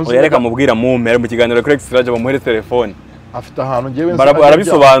afite ahantu uzi reka mubwira mumpera mu kiganiro kuri X-Large bamuhere telefone afite ahantu ngewe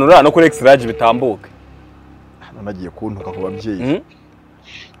barabisobanura no kuri X-Large bitambuke hano nagiye kuntuka ku babyeyi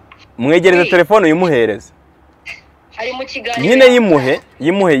mwegereze telefone uyumuhereze ari mu kiganiro nyine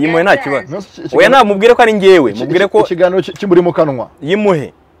yimuhe nta kibazo oya namubwire ko ari ngewe mubwire ko ikiganiro kimuri mu kanwa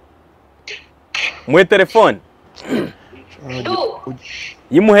yimuhe muhe telefone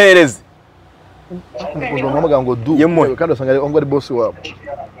yimuhereze ngo du kandi usanga ari boss wabo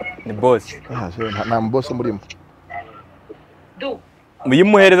ni boss nta boss murimo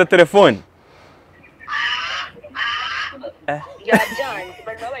yimuhereza telefone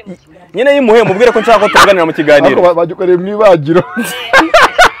nyine yimuhe mubwire ko nshaka ko tuganira mu kiganiro ariko bagikoreye mu ibagiro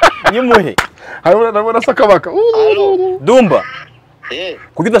yimuhe harabona sakabaka Dumba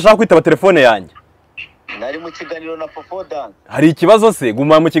kuki udashaka kwitaba telefone yanjye nari mu kiganiro na Fofo Dance hari ikibazo se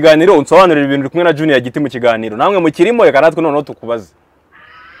guma mu kiganiro unsobanurira ibintu kumwe na Junior Giti mu kiganiro namwe mukirimo reka natwe noneho tukubaze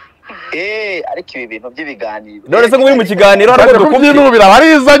ariko ibi bintu by'ibiganiro none se muri mu kiganiro ariko dukubyinubira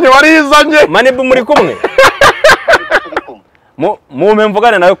warizanye Manibu muri kumwe mume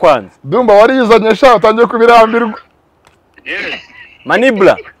mvugane nawe kwanza Dumba warizanye sha utangiye kubirambirwa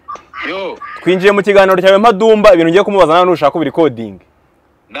Manibla twinjiye mu kiganiro cyawe mpa Dumba ibintu ngiye kumubaza nawe nushaka kubiri coding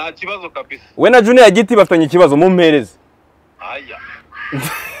nta kibazo kabisa we na Junior Giti bafitanye ikibazo mumpereze aya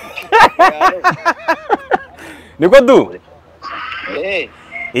niko du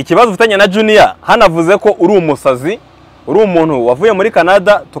ikibazo ufitanye na Junior hanavuze ko uri umusazi uri umuntu wavuye muri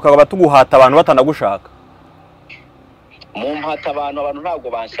Canada tukaba tuguhata abantu batanagushaka mumpata abantu ntabwo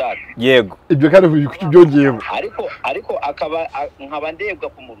banshaka yego ibyo kandi byongeyeho ariko akaba nkaba ndebwa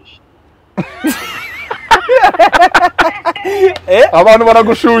kumurusha abantu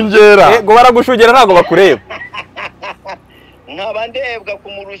baragushungera ngo baragushungera ntago bakureba nkabandebwa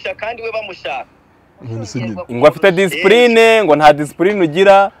kumurusha kandi we bamushaka ngo afite discipline ngo nta discipline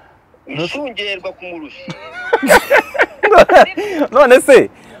ugira ushungerwa kumurusha none se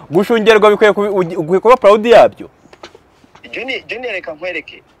gushungerwa bikwiye kuba proud yabyo Junior reka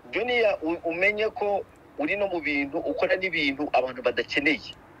nkwereke Junior umenye ko uri no mu bintu ukora n'ibintu abantu badakeneye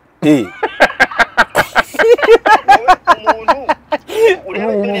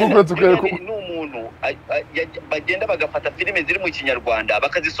umuntu bagenda bagafata filime ziri mu kinyarwanda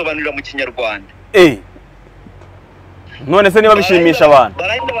bakazisobanurira mu kinyarwanda none se niba bishimisha abantu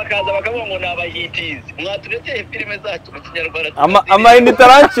barahita bakaza bakavuga ngo nabayitizi mwatureteye filime zacu mu kinyarwanda amayindi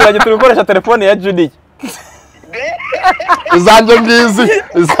tarancira turi gukoresha telefone ya Junior izanjye ngizi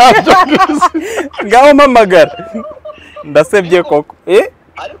ngaho mpamagara ndasebye koko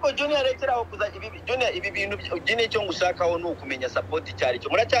ariko Junior rekeraho kuza ibi bintu Junior cyo ngushakaho no kumenya support cyari cyo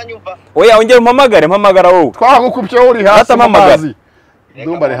muracyanyumva oya ongera mpamagara wowe twagukubye uri hasi mu mazi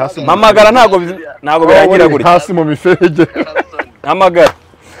ndumva ari hasi mpamagara ntago biragira guri hasi mu miferege mpamagara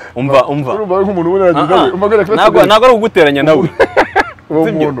umva urumva nk'umuntu ubona ntago ari kuguteranya nawe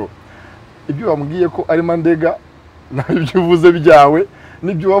uwo muntu ibyo bamubwiye ko ari mandega nabyo uvuze byawe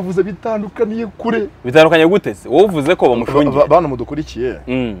nibyo wavuze bitandukaniye kure bitandukanye gute se wowe uvuze ko bamushungiye bana mudukurikiye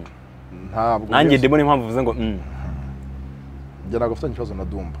ntabwo nanjye ndimo n'impamvu uvuze ngo njye ntabwo afite ikibazo na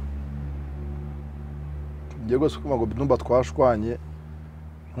Dumba ngiye gose kuma ngo Dumba twashwanye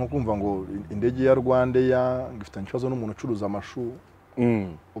nko kumva ngo indege ya Rwandeya ngifite ikibazo n'umuntu ucuruza amashu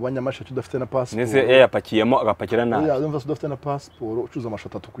ubanyamashyi udafite na passport nese yapakiyemo agapakira nabi yumva udafite na passport ucuruza amashu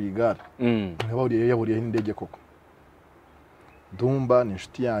 3 ku igare yaburiye indege koko Dumba ni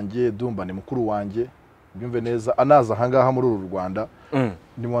inshuti yanjye Dumba ni mukuru wanjye byumve neza anaza ahangaha muri uru Rwanda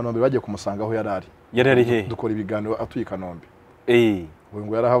ni mu Kanombe bagiye kumusanga aho yarari he dukora ibiganiro atuye Kanombe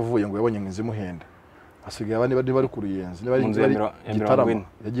ngo yarahavuye ngo yabonye nkizimuhenda asigaye abandi bari ku Ruyenzi niba gitaramo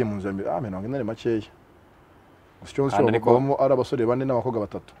yagiye mu nzu ya 40 makeya usicyo cyo ari abasore bane n'abakobwa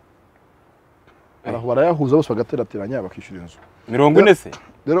 3 araho barayahuza bose bagaterateranya bakishyura inzu 40 se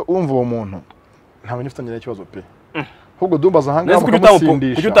rero umva uwo muntu ntabwo nifitanye n'ikibazo pe ahubwo Dumba azahanga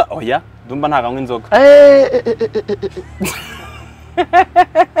kujuta oya Dumba ntaga nkwe inzoga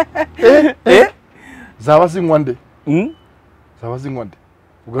zaba zinywa nde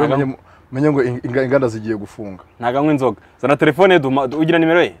ubwo menye ngo inganda zigiye gufunga ntaga nkwe inzoga zana telefone ugira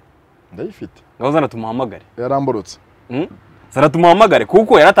nimero ye ndayifite ngaho zana tumuhamagare yaramborotse zana tumuhamagare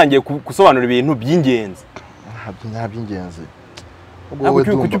kuko yaratangiye gusobanura ibintu by'ingenzi by'ingenzi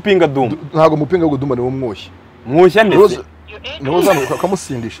kucyupinga Dumba ntago mupinga ngo Dumba ni wo mwoshya ndetse niho zano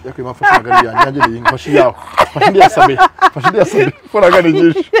kamusindisha yakwiye mafasha gari yanjye yinfashi yaho fashi yasabe foraga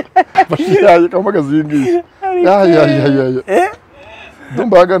nigisha fashi yaje kamagazi yingisha ya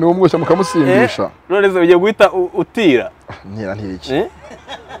Dumba yaga ni wo mwoshya mukamusindisha none zo ugiye guhita utira ntiki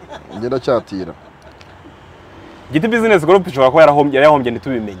ngenda cyatira GITI business group ishobora kuba yarahombye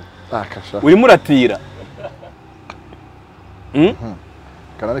ntitubimenye akasha urimo uratira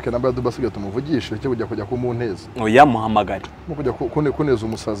kanareke namba Dumba sigaye tumuvugisha cyo kujya kumuneza oya muhamagare mu kujya kuneza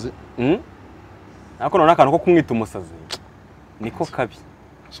umusazi nako none akantu ko kumwita umusazi niko kabi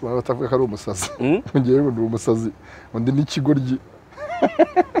subara batavuga ko ari umusazi ngiye ngo ndi umusazi undi n'ikigoryi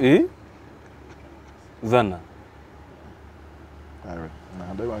zana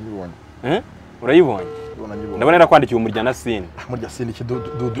ndabibonye urayibonye ndabona yarakwandikiye umurya na sine umurya sine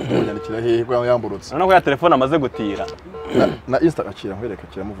kidunyandikira hehe ko yamburutse none ko ya telefone amaze gutira na Insta akira nkwereka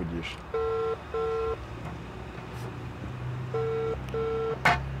kiramuvugisha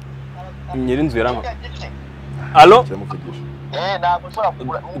Nyirinzu yaranka allo kiramuvugisha ntabwo ushobora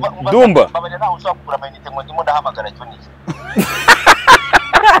kugura Dumba babare ntaho ushobora kugura amayinite ngo ndimo ndahamagara Junior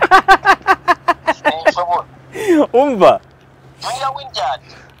umva Junior w'injyana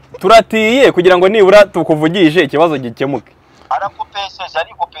turatiye kugira ngo nibura tukuvugishe ikibazo gikemuke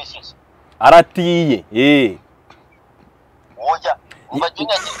arikopesheje aratiye oya umva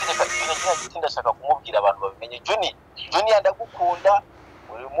Junior ndashaka kumubwira abantu babimenye Junior ndagukunda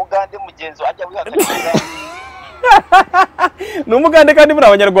uri umugande mugenzi ajya wihakanira ni umugande kandi muri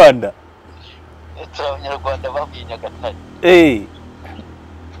abanyarwanda abanyarwanda babwiye Nyagatare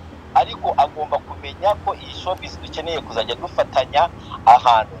ariko agomba kumenya ko iyi showbiz dukeneye kuzajya dufatanya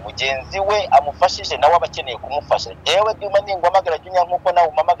ahantu mugenzi we amufashije nawe abakeneye kumufasha yewe Dumba ningwamagara Junior nkuko nawe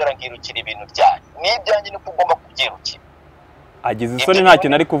umamagara ngirukira ibintu byanyu n'ibyanjye niko ugomba kubyirukira agize isoni nta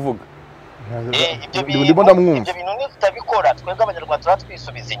kintu ari kuvuga ndimo ndamwumva ibyo bintu ni tutabikora twebwe abanyarwanda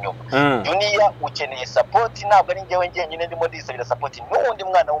turatwisubiza inyuma Junior ukeneye support ntabwo ari njyewe njyenyine ndimo ndisabira support n'undi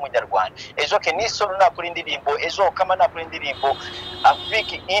mwana w'umunyarwanda ejo Kenisoro nakora indirimbo ejo Kama nakora indirimbo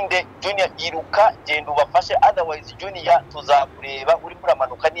Afrique inde Junior iruka genda ubafashe otherwise Junior tuzakureba uri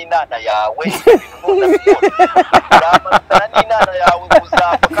kuramanuka n'inana yawe uramanuka n'inana yawe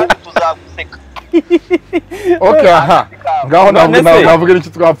uzapfa kandi tuzaguseka okay aha ngaho navuga iki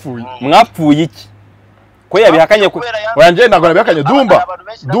twapfuye mwapfuye iki ko yabihakanye ko wanje ntabwo nabihakanye dumba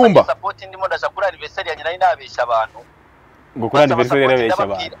support ndimo ndaje kuri anniversary yanjye nari nabesha abantu ngo kuri anniversary yarabesha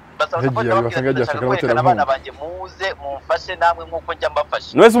abantu abana banje muze mumfashe namwe nkuko njya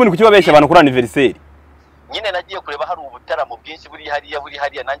mbafashe none se ubundi kuki babesha abantu kuri anniversary nyine nagiye kureba hari ubutaramo bwinshi buri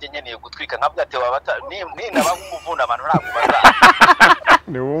hariya nanjye nkeneye gutwika nkabwa ate wabata ni naba nk'umuvuna abantu ntabwo baza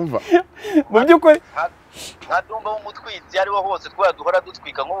ni wumva mu by'ukuri nka Dumba w'umutwitsi ariho hose duhora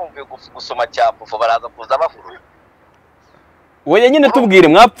dutwika nk'ubumvuye gusoma cyapufu baraza kuza bafuru wowe nyine tubwire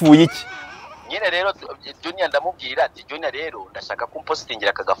mwapfuye iki nyine rero Junior ndamubwira ati Junior rero ndashaka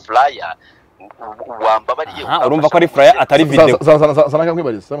kumpostingira kaga flyer wambabariye urumva ko ari flyer atari video sana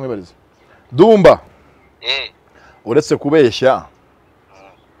mwibarize Dumba uretse kubeshya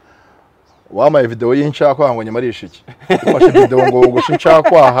wamaye video y'inshakwaha ngo nyamarisha iki ufashe video ngo wogoshe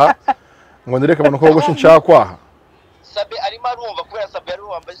inshakwaha ngo ndireka abantu ko wogoshe inshakwaha Sabe arimo arumva kubera Sabe ari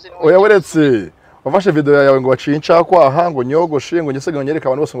wambaje oya weretse wafashe video yawe ngo waciye inshakwaha ngo nyogoshe ngo nyesege ngo nyereka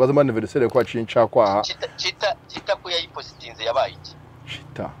abantu bose ngo azama anniversaire ko waciye inshakwaha Chita ko yayipostinze yabaye iki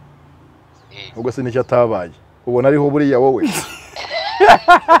Chita ubwo se nicyo atabaye ubona ariho buriya wowe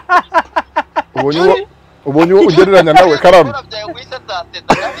ubonye ugereranya nawe karame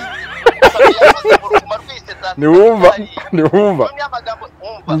niwumva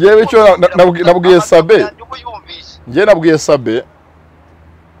ngewe icyo nabwiye Sabe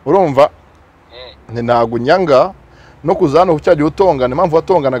urumva ntago nyanga no kuzana ucyagiye utongana impamvu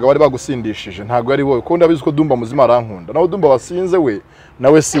watonganaga bari bagusindishije ntago ari wowe ko ndabizi ko Dumba muzima arankunda nawe Dumba wasinze we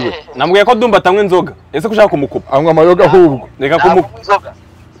nawe siwe nambwiye ko Dumba atanywa inzoga ese ko ushaka kumukupa anywa amayoga ahubwo reka kumukupa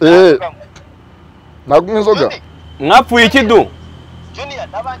ntabwo inzoga mwapfuye iki du Junior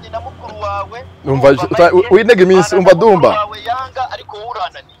nabanje na mukuru wawe umva winega iminsi umva Dumba wawe yanga ariko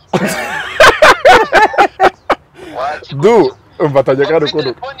urananiye du umva tajya kandi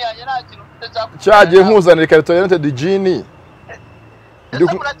kuno cyagiye nkuzanira ikarito ya United Gin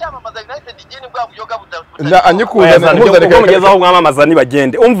anyikuzanira nkuzanira mugezaho mwamamaza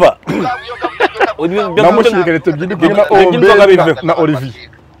nibagende umva namushyize ikarito ebyiri na Olivier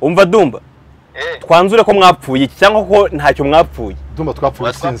umva Dumba twanzure ko mwapfuye cyangwa ko ntacyo mwapfuye Dumba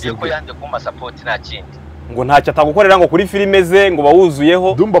twapfuye sinzi ko yanje kuma support nta kindi ngo ntacyo atagukorera ngo kuri filime ze ngo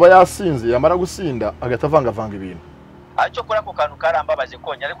bawuzuyeho Dumba bayasinze yamara gusinda agata vanga ibintu ariko kora ko kantu karambabaje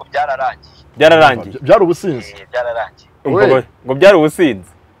konye ariko byararangiye byari ubusinzi byararangiye ngo byari ubusinzi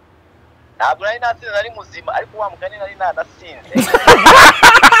ntabwo nari nasinze nari muzima ariko wa mugani nari nanasinze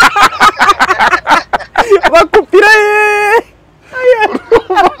bakupira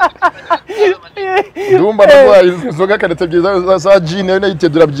Dumba ndwaye inzoga kanete byiza za Gin nayo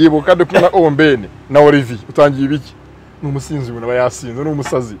nayitedura byibuka kandi kumwe na Ombeni na Olivier utangiye ibiki n'umusinzi ubona bayasinze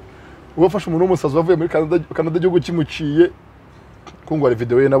n'umusazi ubafashe umuntu w'umusazi wavuye muri Canada igihugu kimuciye kungwara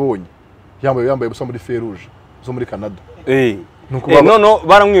video ye nabonye yambaye busa muri Feruje zo muri Canada no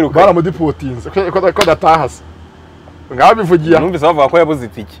baramwiruka baramudipotinze ko datahase ngabivugiye numvise bavuga ko yabuze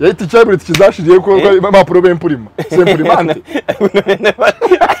itike yahita cyaburi kizashiriye ko impapuro bempurima sempurimante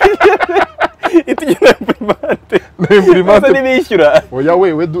itike nemprimante nibishyura oya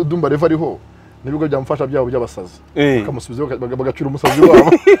wewe Dumba reva ariho nibigo byamufasha byabo by'abasazi bakamusubiza bagacura umusazi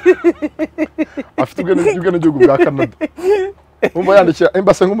wabo afite ubwene gihugu bwa Canada umva yandikira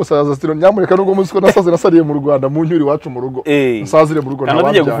embase nk'umusaza stilo nyamureka nubwo muzi ko nasaze nasariye mu Rwanda mu nyuri wacu mu rugo nsazire mu rugo nabanje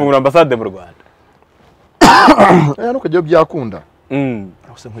tugiye gufungura ambassade mu Rwanda nuko giye byakunda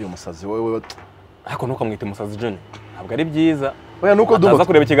use nk'uyu musazi wewe ariko nuko mwite umusazi John ntabwo ari byiza oya nuko Dumba aza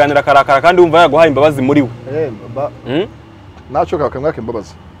kureba ikiganiro akarakara kandi wumva yaguhaye imbabazi muri we naco kakamwaka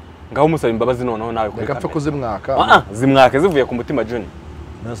imbabazi ngaho umusaba imbabazi noneho nawe reka pfa kuzimwaka zimwake zivuye ku mutima John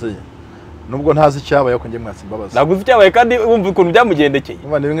nase nubwo ntazi icyabaye ko ngiye mwatsi imbabazi naguze icyabaye kandi wumva ukuntu byamugendekeye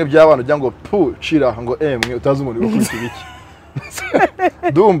umva bimwe by'abantu byango pu cira ngo mwe utazi umuntu uri kubiki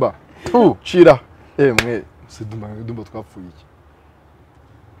Dumba pu cira mwe se Dumba twapfuye iki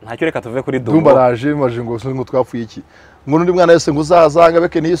ntacyo reka tuve kuri Dumba raje maje ngo twapfuye iki ngo nundi mwana wese ngo uzazanga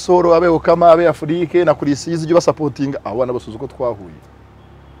beke n'isoro abeho Kama abe Afrique na kuri sizi byo supporting abana basuze uko twahuye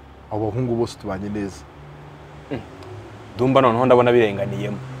abo bahungu bose tubanye neza Dumba noneho ndabona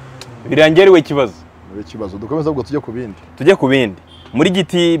birenganiyemo birangeriwe ikibazo dukomeza ubwo tujye ku bindi muri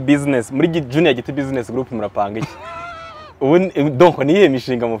GITI business, muri Junior GITI business group murapanga iki? Ubu donc niye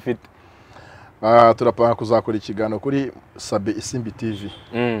mishinga mufite? Turapanga kuzakora ikiganiro kuri ISIMBI TV.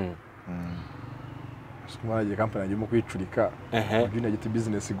 Mwaje company yagiye mu kwicurika Junior GITI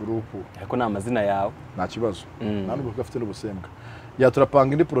business group. Ariko na amazina yawe nta kibazo. Nta nubwo gafite n'ubusembwa. Ya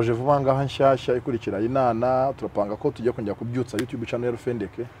turapanga indi projet vuba ngaha nshyashya ikurikira inana, turapanga ko tujya kongera kubyutsa YouTube channel ya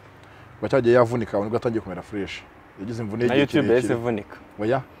Rufendeke. Bacyagiye yavunika ubwo atangiye kumera fresh. Yagize imvune na YouTube yese vunika.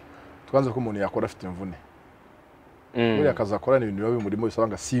 Oya. Twanze ko umuntu yakora afite imvune. Muri akazakora ibintu biba bimurimo bisaba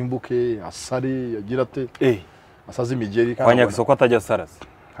ngo asimbuke, asare, yagira ate. Asaza imigeri kandi abanyagusoko atajya sarasa.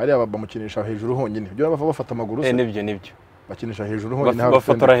 Hari abamukinisha hejuru honyine. Ibyo bava bafata amaguru se. Nibyo. Bakinisha hejuru honyine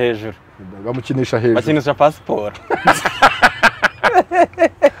bafotora hejuru. Bamukinisha hejuru. Bakinisha passport.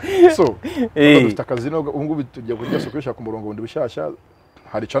 So, dufite akazi no ubungubu tujya kujya sokoresha ku murongo wundi bushyashya.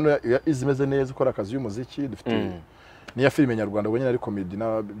 Hari channel ya izimeze neza ukora akazi y'umuziki, dufite niya filime nyarwanda ubonye ari comedy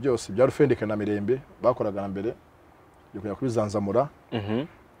na byose bya Rufendeke na Mirembe bakoraga na mbere yo kujya kubizanzamura.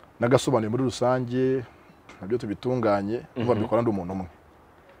 Nagasobanuye muri rusange nabyo tubitunganye umva bikora ndi umuntu umwe.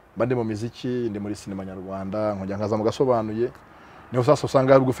 Bande mu muziki ndi muri sinema nyarwanda nkojya nkaza mu gasobanuye. Niho sasa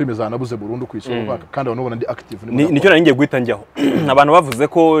usanga ubwo filime zanabuze burundu ku isoko kandi abanubona ndi active nicyo nari ngiye guhita njyaho. Abantu bavuze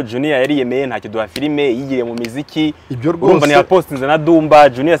ko Junior yari yemeye nta kiduha filime yigiriye mu muziki. Urumva ni postinze na Dumba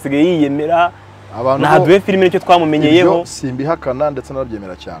Junior asigaye yiyemera. Nta duhe filime nicyo twamumenyeyeho. Simbihakana ndetse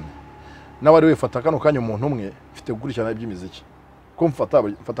narabyemera cyane. Nawe ari wifata kano kanya umuntu umwe mfite gukurikirana iby'imiziki. Ko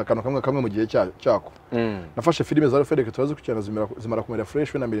mfata kano kamwe mu gihe cyako. Nafashe filime za Rufendeke turazi kucyana zimara kumera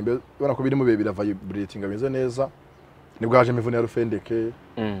fresh na Mirembe ubona ko birimo bibira vibrating ameze neza. Nibwo haje imivune ya Rufendeke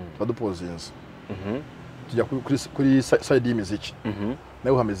badupozinze. Tujya kuri side y'imiziki.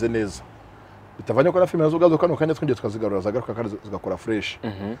 Nayo hameze neza. Bitavanye ko na filime nazo gazo kano kanya twingiye tukazigarura zagaruka kandi zigakora fresh.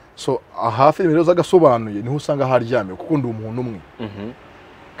 So aha filime rero zagasobanuye niho usanga haryame kuko ndi umuntu umwe.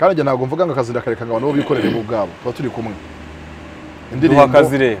 Kandi njye ntago mvuga ngo akazi ndakareka ngo abantu bikorere bo ubwabo tuba turi kumwe.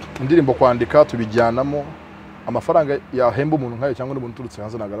 Indirimbo kwandika tubijyanamo amafaranga yahemba umuntu nkayo cyangwa n'umuntu turutse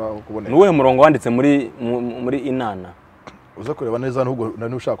hanze nagara kuboneka. Nuwe murongo wanditse muri inana. Uza kureba neza n'ubwo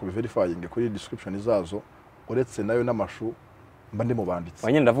nani ushaka kubiverifying kuri description zazo uretse nayo n'amashu mba ndi mu banditse.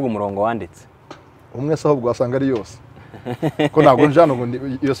 Wanye ndavuga umurongo wanditse. Umwe saho bwasanga ari yose. Ko ntago njano ngo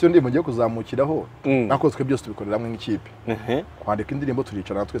iyo siyo ndimo ngiye kuzamukiraho nakozwe byose tubikorera hamwe nk'ikipe. Kwandika indirimbo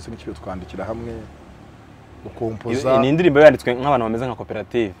turicara twese nk'ikipe twandikira hamwe ukompoza. Ni indirimbo yanditswe nk'abantu bameze nka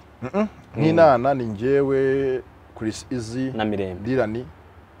koperative. Nk'inana ni njyewe Chris Easy na Mirembe. Dirani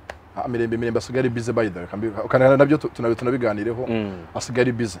Mirembe asigari busy by the kandi nabyo tunabiganireho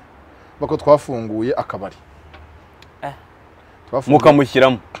asigari busy. Bako twafunguye akabari.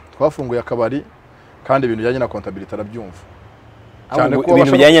 Mukamushyiramo. Twafunguye akabari kandi ibintu bijyanye na contabilité arabyumva. Cyane ko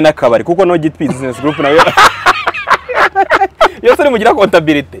ibintu bijyanye n'akabari kuko no GITI business group nayo yose ari mugira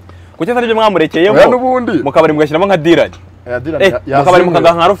contabilité. Kuki atari byo mwamurekeyemo mukabari mugashyiramo nka Dirani. Mukabari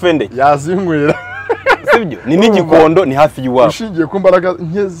mukaga nka Rufendeke. Yazinywera. Sibyo ni n'igikondo ni hafi y'uwa. Ushingiye ku mbaraga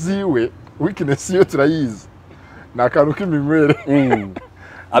nke ziwe weakness yo turayizi. Nakantu k'iminywere.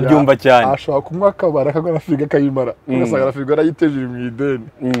 Abyumva cyane. Ashaka kunywa akabara akagwa nafiga kayimara. Ugasanga nafiga arayiteje mu ideni.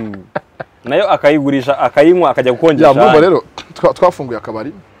 Nayo akayigurisha akayinywa akajya gukonjesha. Yamwumva rero twafunguye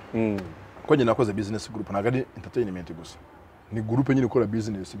akabari. Ko njye nakoze business group ntago ari entertainment gusa. Ni group nyine ikora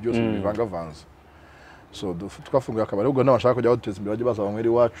business byose bivangavanze. So twafunguye akabari ubwo nabashaka kujya baduteza imbere bajye baza bamweri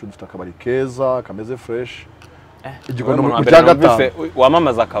wacu dufite akabari keza kameze fresh. Igikondo mu cyangwa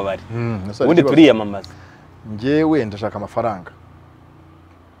wamamaza akabari. Ubundi turiyamamaza. Ngewe ndashaka amafaranga.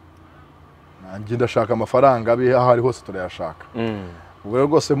 Nanjye ndashaka amafaranga abe aho ari hose turayashaka. Ubwo rero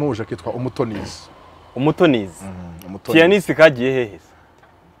rwose muje kitwa umutonizi. Umutonizi. Tianisi kagiye hehe?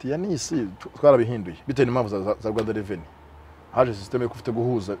 Tianisi twarabihinduye bitewe n'impamvu za Rwanda Revenue. Haje system yo kufite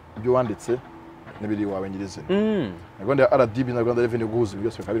guhuza ibyo wanditse n'ibiri wawe nyirizina. Rwanda RDB na Rwanda Revenue guhuza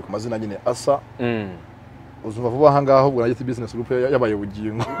byose bikabiri ku mazina nyine asa. Uzumva vuba aha ngaho ubwo GITI business group yabaye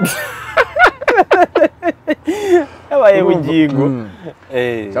bugingo. Yabaye bugingo.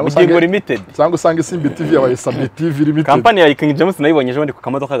 Bugingo limited. Cyangwa usanga ISIMBI TV yabaye ISIMBI TV limited. Company ya King James nayibonye ejo ndi ku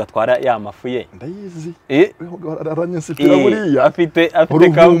kamodoka gatwara ya mafu ye. Ndayizi. Aranyisipira buriya. Afite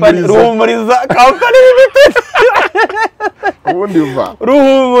company ruhumuriza company limited. Ubundi uva.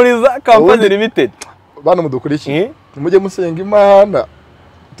 Ruhumuriza company limited. Bana mudukurikiye. Mujye musenga Imana.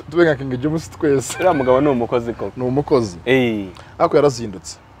 Tubenga King James twese. Uriya mugabo ni umukozi koko. Ni umukozi. Ako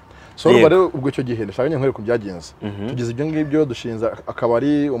yarazindutse. So rero ubwo icyo gihe ndashaka nkwereka ku byagenze. Tugize ibyo ngibyo dushinza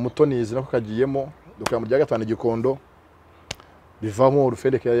akabari umutonizi nako kagiyemo dukora mu rya gatanu igikondo bivamo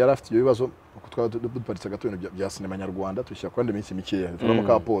Rufendeke yari afite ibibazo kuko twaduparitse gato ibintu bya sinema nyarwanda tushyira kwandi minsi mikeya turamo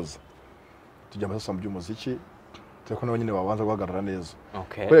ka pause tujya mu by'umuziki Teko nawe nyine wabanza guhagarara neza.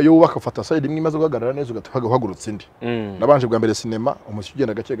 Okay. Kubera iyo wubaka fata side imwe imaze guhagarara neza ugahagurutsa indi. Nabanje bwa mbere sinema umuziki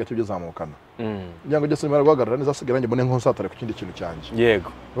ugenda gake gake byazamukana. Nyango je sinema guhagarara neza asigaye nanjye mbone nk'unsatare ku kindi kintu cyanje.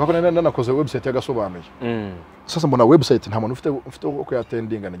 Yego. Bako nanakoze website yagasobanuye. Sasa mbona website nta muntu ufite uko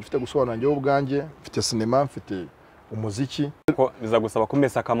yatendinga ufite gusobanura njye ubwanjye mfite sinema mfite umuziki ko bizagusaba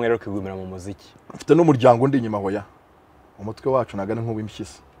kumesa kamwe rero kigumira mu muziki. Mfite n'umuryango ndi inyuma hoya. Umutwe wacu nagane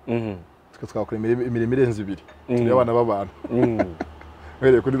nk'ubimshyise. Twakora imirimo irenze ibiri turi abana b'abantu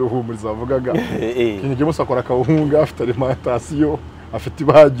wereye kuri ruhumuriza bavugaga kinje musakora akawunga afite alimentation afite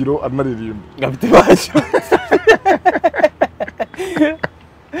ibagiro anaririmba afite ibagiro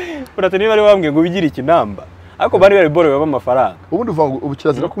uratani bari bambwiye ngo bigira ikinamba ariko bari bari bore baba amafaranga ubundi uvuga ngo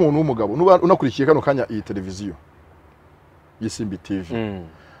ubukirazira ko umuntu w'umugabo unakurikiye kano kanya iyi televiziyo y'ISIMBI TV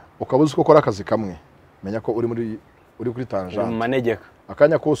ukabuze uko ukora akazi kamwe menya ko uri kuri tangent manegeka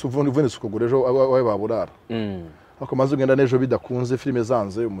akanya kose uvunitse ukugura ejo wawe baburara ako maze ugenda nejo bidakunze filime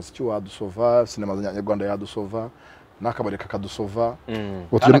zanze umuziki wadusova sinema z'Anyarwanda yadusova nakabari kakadusova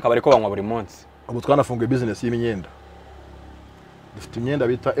akabari ko banywa buri munsi ubu twanafunguye business y'imyenda dufite imyenda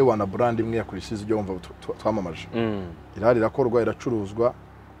bita Ewana brand imwe ya kuri sizi byo umva twamamaje irari rakorwa iracuruzwa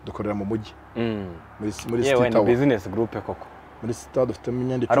dukorera mu mujyi muri Yewe business group koko muri sita dufite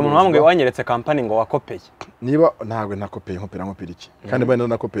imyenda hari umuntu wambwe wanyeretse company ngo wakopeye niba ntagwe nakopeye nkopera nkopiriki kandi bane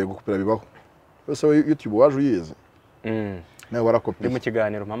nakopeye gukopera bibaho bose YouTube waje uyize nawe warakopeye ndi mu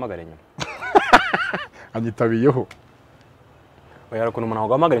kiganiro mpamagare nyuma anyitabiyeho oya ko umuntu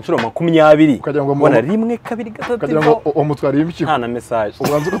ahamagara inshuro 20 ukagira ngo mbona rimwe kabiri gatatu ukagira ngo umutwariye iki nta na message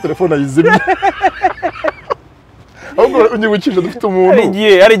ubanza ko telefone ayizimye ahubwo unyibukije dufite umuntu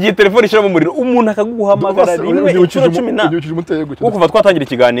ari giye telefone ishira mu muriro umuntu akaguhamagara rimwe inshuro 10 unyibukije umuteye gute kuva twatangira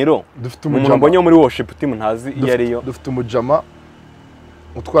ikiganiro dufite umuntu mbonye muri worship team ntazi iyo ariyo dufite umujama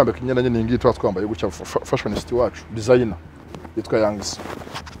utwambeka imyenda nyine ngiye twambaye gucya fashionist wacu designer yitwa Yangisi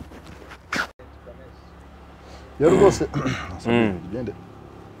yari rwose tugende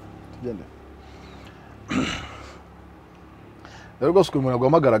yari rwose umuntu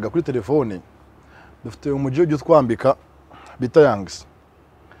aguhamagaraga kuri telefone dufite umujyi ujya utwambika bita Yangisi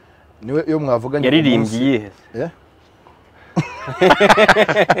niwe iyo mwavuganye yaririmbye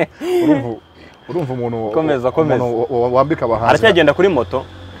urumva umuntu komeza wambika abahanzi aracyagenda kuri moto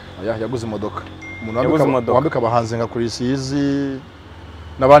yaguze imodoka umuntu wambika abahanzi nka kuri sizi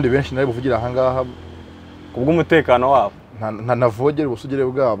n'abandi benshi nawe buvugira aha ngaha kubw'umutekano wabo ntanavogere ubusugire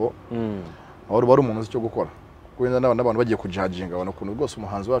bwabo aho bari umuntu uzi icyo gukora kwenda n'abantu bagiye kujaginga abona ukuntu rwose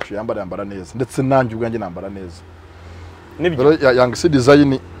umuhanzi wacu yambara neza ndetse nanjye ubwanjye nambara neza nibyo Yangisi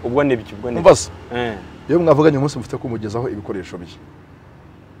design ubwo nibyo mbase iyo mwavuganye umunsi mufite kumugezaho ibikoresho bye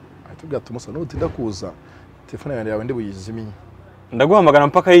ahita tumusa n'utinda kuza telefone yawe ndi buyizimiye ndaguhamagara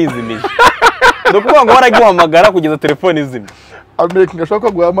mpaka yizimiye ndakuvuga ngo baragiguhamagara kugeza telefone izimye Amerika ngashaka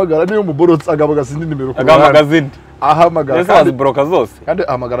guhamagara niyo muborotse agabaga sindi nimero ku agabaga zindi ahamagara kandi broka zose kandi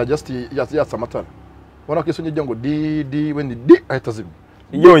ahamagara just yatsa amatara ubona ko isonye ngo di when di ahita azimye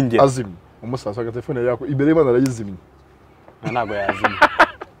yongera azimye umusasa ga telefone yako imbere y'Imana arayizimye ntago yazimye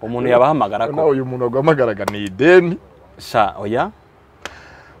umuntu yabahamagara ko nawe uyu muntu aguhamagaraga ni ideni sha oya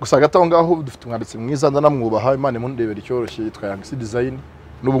gusa gataho ngaho dufite umwanditsi mwiza ndanamwubaha Imana imundebera icyoroshye yitwa Yangisi design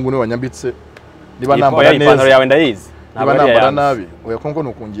n'ubu ngune wanyambitse niba nambara neza ipantaro yawe ndayizi niba nambara nabi oya kongo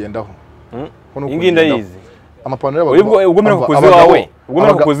nukungendaho ingi ndayizi amapantaro y'abagabo ubwo mero kukuzi wawe ubwo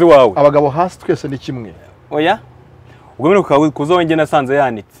mero kukuzi wawe abagabo hasi twese ni kimwe oya ubwo mero kukuzi wanjye nasanze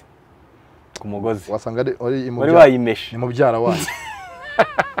yanitse ku mugozi wasanga ari wari bayimeshe ni mubyara wawe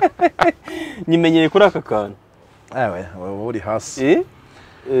nyimenyeye kuri aka kantu wowe uri hasi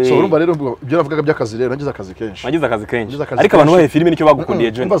so urumva rero ibyo navugaga by'akazi rero nagize akazi kenshi ariko abantu bahe filime nicyo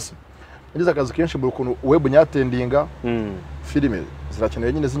bagukundiye John nagize akazi kenshi mu rukuntu web nyatendinga filime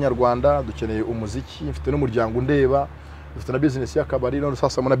zirakeneye nyine z'inyarwanda dukeneye umuziki mfite n'umuryango undeba dufite na business y'akabari no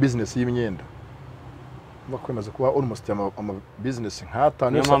sasa na business y'imyenda bakwemeza kuba almost ama business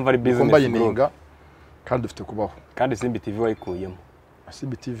nk'atanu kombayininga kandi dufite kubaho kandi ISIMBI TV wayikuyemo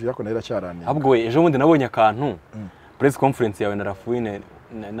ISIMBI TV yako nayo iracyaraniye ahubwo we ejo bundi nabonye akantu press conference yawe na Rafuine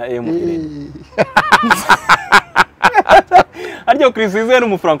na M aryo Chris izwe no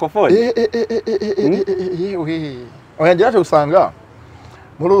mu francophone oya ngira cyo usanga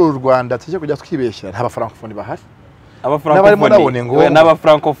muri uru Rwanda tujye kujya twibeshyira nta ba francophone bahari n'aba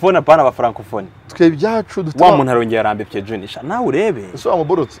francophone apana aba francophone twe byacu dutwa wa muntu arongera arambipye John nawe urebe so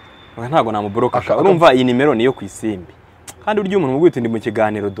amuborotse ntago namuboroka urumva iyi nimero niyo ku ISIMBI kandi uryo umuntu mugwite ndi mu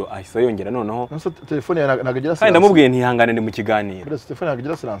kiganiro do ahise yongera noneho telefone nagagira kandi ndamubwiye ntihangane ndi mu kiganiro bure telefone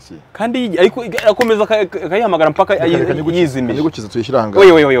nagagira silence kandi ariko akomeza akayihamagara mpaka yizimije nigukiza tuyishyira hanga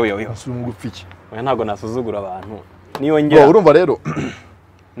oyo sumugupfiki oya ntago nasuzugura abantu niyongera urumva rero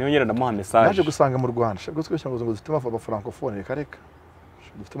niyongera ndamuha message naje gusanga mu Rwanda shaka twese ngo dufite aba francophone kareka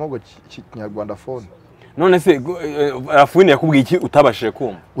dufite mo Kinyarwanda phone none se Rafuni yakubwiye iki utabashije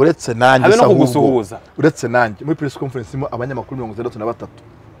kumva uretse nanjye habe no kugusuhuza uretse nanjye muri press conference mo abanyamakuru 63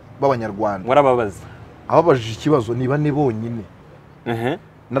 b'abanyarwanda warababaza ababajije ikibazo niba ne bonyine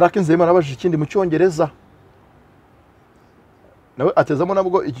narakinze Imana abajije ikindi mu cyongereza nawe atezamo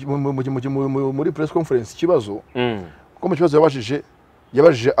nabwo muri press conference ikibazo kuko mu kibazo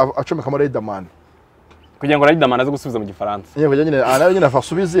yabajije acomeka muri Riderman kugira ngo Riderman aze gusubiza mu gifaransa yego nyine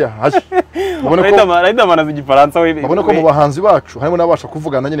afasubize haje Riderman azi igifaransa we babona ko mu bahanzi bacu harimo nabasha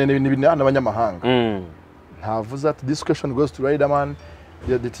kuvugana nyine n'abanyamahanga ntavuze ati this question goes to Riderman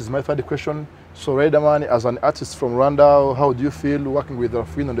that is my third question so Riderman as an artist from Rwanda how do you feel working with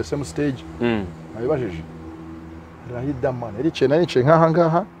Rafuni on the same stage nabibajije Riderman yaricaye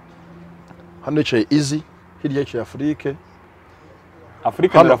nkaha hano yicaye Easy hirya yicaye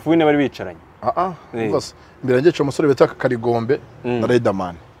Afrique na Rafuni bari bicaranye bose mbere yanjye cyo umusore bita Karigombe na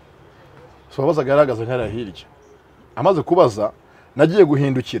Riderman so babaza garagaza nkara hirya amaze kubaza nagiye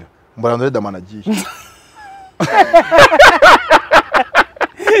guhindukira mbona Riderman agiye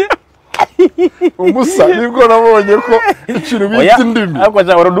umusa nibwo nabonye ko ikintu bita indimi ariko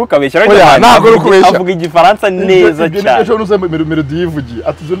cyangwa urukabeshya Riderman avuga igifaransa neza cyane ejo nuze melody yivugiye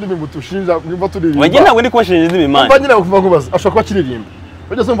ati zo ndimi mutushinja nimba turirimba wagiye ntabwo ndi kubashinja indimi man mba nyine kuvuga kubaza ashaka kuba kiririmba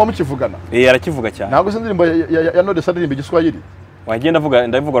bageze mva mukivugana arakivuga cyane ntabwo sindirimba ya Knowless aririmba igiswahili wagiye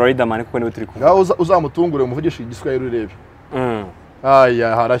ndavuga Riderman kuko niwe turi kuvuga ngaho uzamutungure umuvugisha igiswahili urebe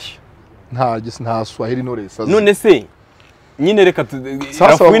aya harashya nta swahili Knowless none se nyine reka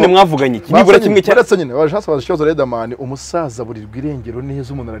Rafuni mwavuganye iki nibura kimwe cyaretse nyine bashaka bashoza Riderman umusaza burirwa irengero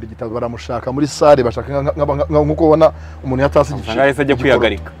neza umuntu arigita baramushaka muri sale bashaka nkuko ubona umuntu yatasi igishika ngahise ajya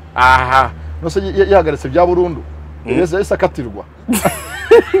kwihagarika nose yahagaritse bya burundu yeze isakatirwa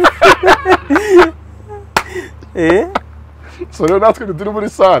so rero natwe turi muri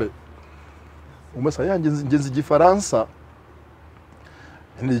sale umusa yangenze igifaransa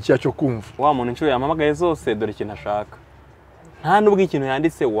ni iki cyo kumva wa muntu ncyo yamamagaye zose dore ikintu ashaka nta nubwo ikintu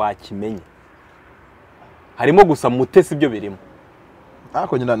yanditse wakimenya harimo gusa mutesi ibyo birimo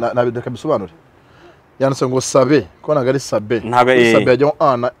ako nyina nabideka bisobanure yanditse ngo sabe ko nagari sabe sabe ajya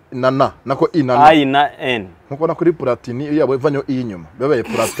na nako i na n nkuko na kuri platini yabo ivanyo inyuma babaye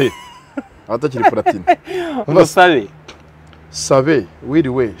plate abatakiri platini ngo sabe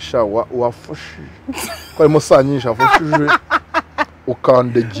wiriwe shawa wafushi ko arimo sanyisha afushije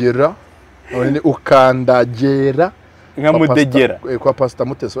ukandagera nkamudegera kwa pastor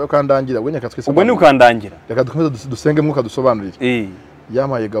Mutesi we kandangira wenye katwise ubwo ni ukandangira reka dukomeze dusenge mwuka dusobanurire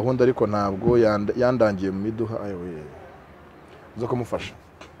yamaye gahunda ariko ntabwo yandangiye mu miduha ayowe zo kumufasha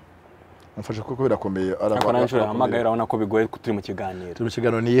mufasha kuko birakomeye arabanshura hamagaye urabona ko bigoye turi mu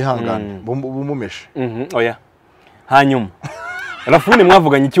kiganiro ni yihangane bumumeshe oya hanyuma Rafuni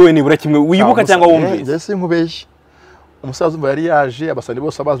mwavuganye iki we nibura kimwe wibuka cyangwa wumvise ndetse nkubeshye umusaza umva yari yaje abasani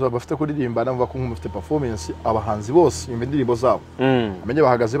bose abazi bafite kuririmba namva ko nk'umufite performance abahanzi bose mu ndirimbo zabo amenye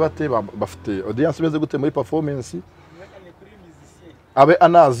bahagaze bate bafite audience imeze gute muri performance abe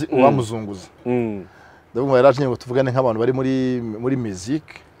anazi uwamuzunguza ndabwo yaraje ngo tuvugane nk'abantu bari muri music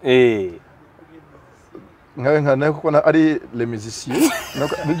nkawe kuko ari les musiciens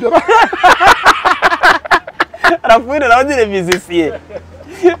nibyo Rafuni n'abandi musiciens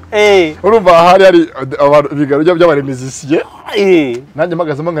urumva hari abantu bigarujya by'abari musiciens nanjye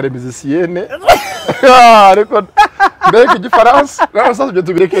magazemo nka musicienne ariko mbere igifaransa n'abasaza byo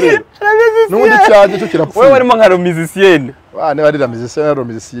tubirekerera n'ubundi cyane cyo kirapfuye wewe warimo nka musicienne bane bari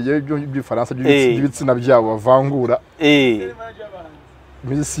musiciens by'ifaransa by'ibitsina byabo bavangura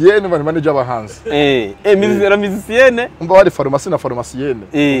musicienne bari manager abahanzi musicienne umva bari pharmacie na pharmacienne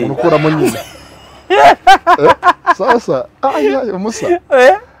umuntu ukuramo nyine sasa umusa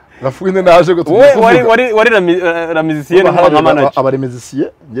Rafuni naje go wari la musicienne nka manager abari musicien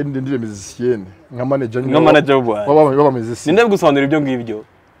ndindire musicienne nka manager baba musicien ninde gusobanura ibyo ngibyo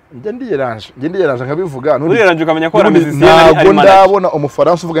ndiyeranje nkabivuga nureranje ukamenya ko ari musicienne ntabwo ndabona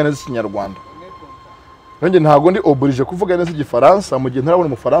umufaransa uvuga neza ikinyarwanda nonge ntabwo ndi oblige kuvuga neza igifaransa mu gihe ntarabona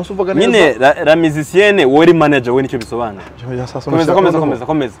umufaransa uvuga neza nyine la musicienne wari manager we nicyo bisobanura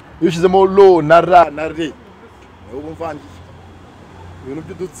komeza yishizemo lo na ra na re ubu mvangiye ibintu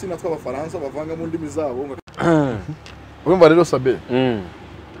by'udutsina tw'abafaransa bavanga mu ndimi zabo urumva rero sabe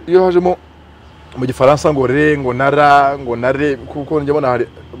iyo hajemo mu gifaransa ngo re ngo nara ngo nare kuko njye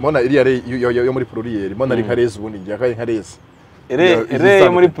mbona iriya re yo muri pluriel mbona ari nka reze ubundi njye akaye nka reze re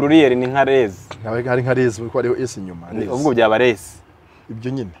muri pluriel ni nka reze nawe ari nka reze kuko ariho s inyuma ubwo byaba reze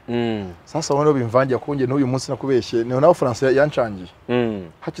ibyo nyine sasa wowe bimvangiye kunge n'uyu munsi nakubeshye ni naho France yancangiye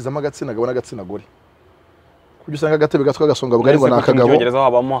hakizamo agatsina gabo n'agatsina gore kujya usanga agatebe gatwa gasonga bugari ngo nakagabo cyongerezaho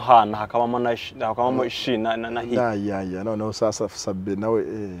habamo hana hakabamo shina na hi ya noneho sasa sabe nawe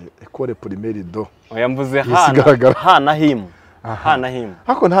école primaire do yamvuze hana him hana him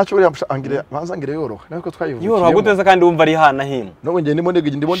hako ntacyo buri angire bazangire yoroha nako twayivuye yoroha guteza kandi wumva ari hana him no nge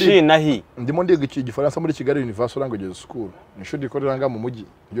ndimo shina hi ndimo ndiga igifaransa muri Kigali Universal Language School nishudi ikorera mu mujyi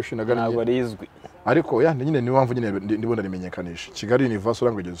iryo shina gari ntabwo rizwi ariko ya nyine niyo mpamvu nyine ndibona rimenyekanisha Kigali Universal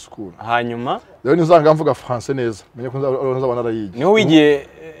Language School hanyuma rero nizanga mvuga français neza menye ko nzabana arayigiye niho wigiye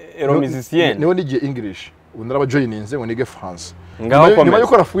musicien niho nigiye English unaraba joininze ngo nige France ngaho nyuma yo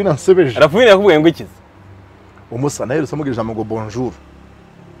kora fuina nsebeje arafuina yakubwiye ngo ikize umusa nayo samugije ijambo ngo bonjour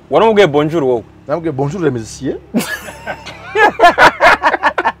waramubwiye bonjour wowe namubwiye bonjour les musiciens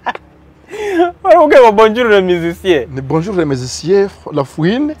waramubwiye bonjour les musiciens ni bonjour les musiciens la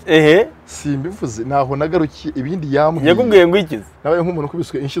fouine simbivuze naho nagarukiye ibindi yambwiye yakubwiye ngo ikize nabaye nk'umuntu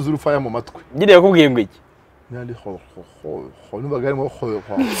kubiswe inshi z'urufaya mu matwi ngire yakubwiye ngo iki nandi ho nubagarimo ho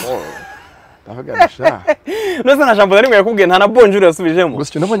ndavuganisha nose na jambo rimwe yakubwiye nta na bonjour yasubijemo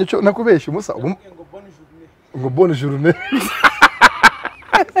gusa nabonye cyo nakubeshye umusa ngo bonne journée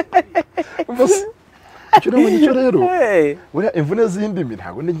bose cyo nabonye cyo rero buriya imvune z'indimi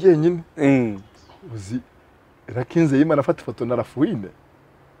ntago ni ngenyine uzi rakinze yimana afata ifoto na rafuine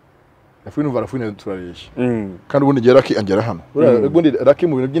uva rafuine turaresha kandi ubundi gihe raki angera hano ubundi raki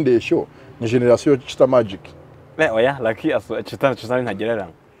mu bintu by'indeshyo ni generation chita magic oya raki aso chita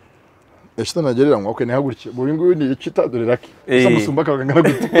ntagererana chita ntagererana okay ni hagurike mu bingu ni chita dore raki samusumba kagangana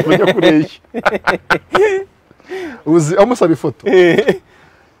gute bajya kuresha uzi amusaba ifoto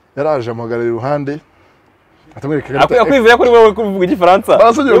yaraje amagara iruhande atamwereka akwivira kuri wewe kuvuga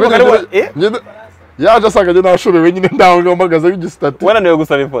igifaransa yaje asanga je nashobewe nyine ndaho ngomagaza w'igisitati wananiwe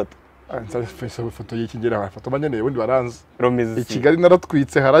gusaba ifoto nsaba ifoto y'ikigera ifoto manyeneye ubundi baranze romizi Kigali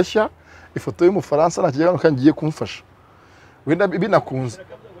naratwitse harashya ifoto y'umufaransa nakijyano kangiye kumfasha wenda binakunze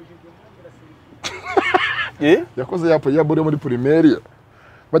yakoze ya bore muri primaire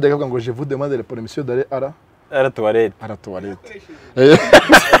bajyaga bavuga ngo je vous demande la permission d'aller à la toilette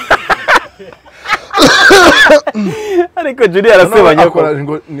ariko Julie arasebanya ko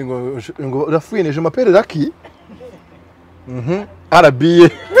ngo rafuine je m'appelle Raki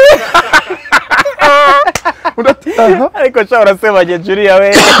arabiye ariko cha urasebanya Julie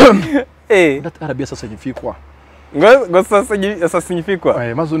we arabiye ça signifie quoi ngo ça signifie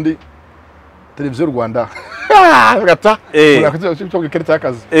quoi mazundi televiziyo Rwanda gata cyo gikereta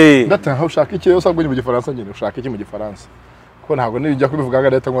akazi ndataha ushaka iki yose agwe mu gifaransa nyine ushaka iki mu gifaransa ko ntabwo nijya kubivuga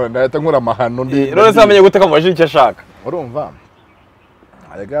leta nkora amahano ndi rero samenye guteka mu icyo ashaka urumva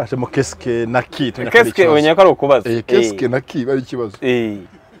ayagashe mu keske na ki keske wenye ko ari ukubaza keske na ki bari kibazo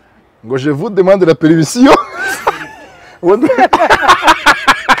ngo je vous demande la permission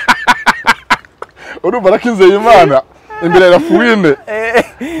urumva rakinze Imana imbere ya fuine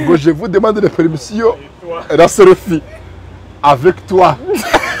ngo je vous demande la permission la selfie avec toi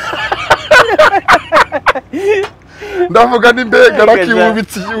ndavuga ni mbega Raki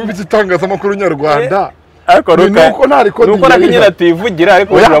ubitsi tangaza makuru nyarwanda ariko nuko nakinyira ativugira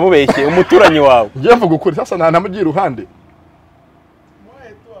ariko uramubeshye umuturanyi wawe ngiye mvuga ukuri sasa ntamugira uruhande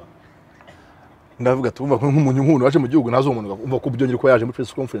ndavuga tumva nk'umuntu waje mu gihugu nazo umuntu umva ko byongera ko yaje muri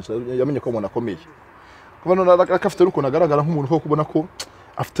press conference yamenye ko umuntu akomeye kubona nakafite ruko nagaragara nk'umuntu ko kubona ko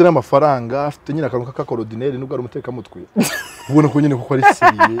afite n'amafaranga afite nyine akantu k'akakorodineri nubwo ari umuteka mutwe ubona ko nyine kuko ari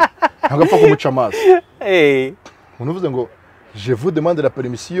siriye ntabwo apfa kumuca amazi umuntu uvuze ngo je vous demande la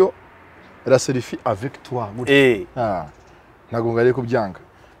permission la selfie avec toi ntabwo ngariye kubyanga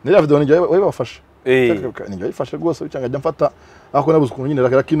nari video njye wabafasha njye wayifashe rwose cyangwa ajya mfata ako nabuze ukuntu nyine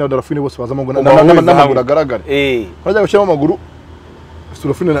Raki na Rafine bose bazamo ngo n'amaguru agaragara bajya gushyiramo amaguru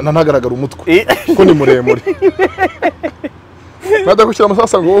Rafine ntagaragara umutwe ko ni muremure nada gushyira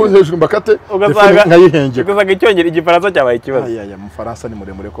amasasa ngo hejuru mbakate nkayihenge ugasanga icyongera igifaransa cyabaye ikibazo aya mu Faransa ni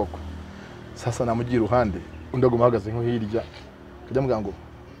muremure koko sasa namugira uruhande undi aguma ahagaze nko hirya kajya mvuga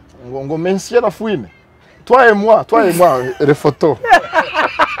ngo monsieur Rafine toi et moi les photos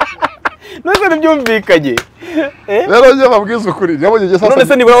nose byumvikanye rero njye babwiza ukuri yabonye je sasa none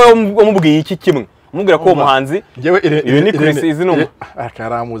se niba wamubwiye iki kimwe umubwira ko umuhanzi ngewe ibi ni Chris izino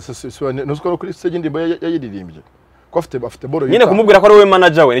akaramuze nusko kuri stage ndimbo yayiririmbye ko afite boro nyine kumubwira ko ari we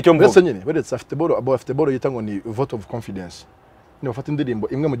manager we nicyo mvuga nyine beretse afite boro yita ngo ni vote of confidence ni bafata indirimbo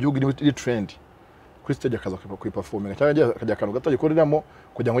imwe mu gihugu iri trend kuri stage akaza kuyiperforminga cyangwa akajya akantu gato gikoreramo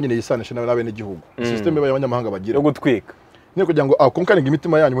kugira ngo nyine yisanishe n'abe n'igihugu system y'abanyamahanga bagira yo gutwika niyo kugira ngo akonkaringa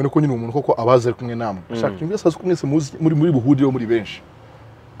imitima yanyu ubone ko nyine umuntu koko abaze kumwe namwe ashaka ibyo sazi kumwe muri buhuriro muri benshi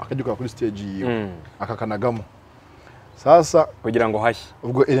akajuka kuri stage yiwe akakanagamo sasa kugira ngo hashye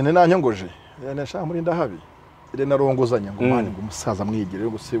ubwo Irene nanyongoje Irene shaka muri ndahabi Irene arongozanya ngo mani ngo umusaza mwigire yo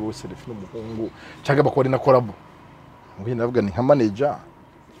guseba selfie n'umuhungu cyangwa bakora na collab ngo navuga ni nka manager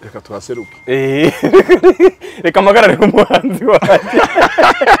reka turaseruke reka magarare umuhanzi waje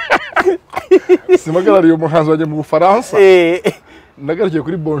simagarare umuhanzi waje mu Bufaransa nagaragiye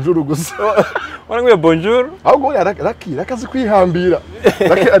kuri bonjour gusa warangwe bonjour ahubwo yarakira akazi kwihambira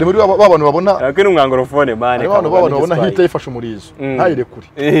ari muri babana babona akwe n'umwangorofone mane babana babona hita yifashe umurizo ntayire kuri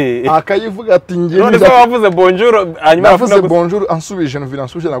akayivuga ati ngiye none se wavuze bonjour hanyuma avuze bonjour ansubije no vira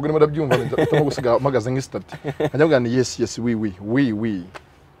ansubije ntabwo ndimo ndabyumva ndimo gusiga magaze nk'isitati nkajya ni yes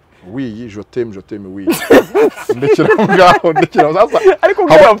oui je t'aime oui ndekera ngaho sasa ariko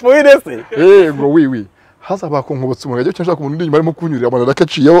ngapfuye se ngo oui haza bakonkobotse umugabo cyo nshaka umuntu ndi barimo kunyurira abantu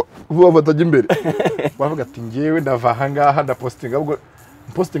dakaciyeho vuba batajya imbere bavuga ati ngewe ndava hangaha ndapostinga ubwo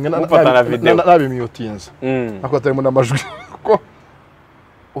postinga nabimyotinza ako atarimo namajwi kuko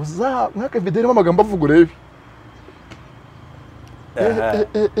uza nkaka video irimo amagambo avuga urebe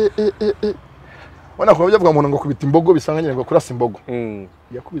wana ko byavuga umuntu ngo kubita imbogo bisanga nyine ngo kurasa imbogo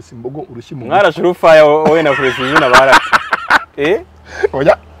yakubise imbogo urushyi mu mwarashurufaya wowe nakubise izina barati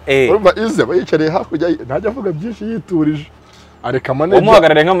oya urumva ize bayicariye hakurya ntajya avuga byinshi yiturije areka manager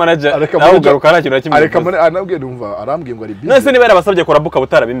umuhagarare nka manager nawe ugaruka nta kintu kimwe areka manager anabwiye numva arambwiye ngo ari busy none se niba yarabasabye korabuka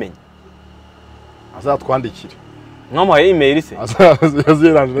butarabimenye azatwandikira nkamuhaye email se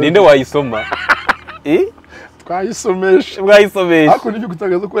aziranje ninde wayisoma twayisomesha ako nibyo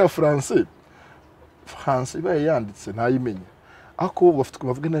gutagaza ko ya France ibaye yanditse ntayimenye ako bafite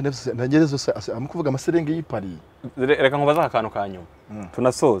kuvuga ntagerezo se amukuvuga amaserenge y'ipari reka nkubaza akantu kanyuma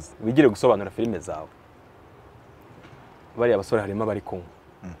tunasoza wigire gusobanura filime zawe bari abasore harimo bari kumwe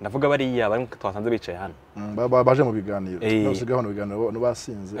ndavuga bari bari twasanze bicaye hano baje mu biganiro nosiga hano biganiro no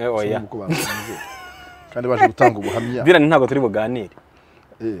basinze uko basinze kandi baje gutanga ubuhamya bira ntabwo turi buganire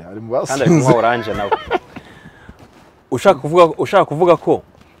ari mu basinze kandi ari kuba orange nawe ushaka kuvuga ko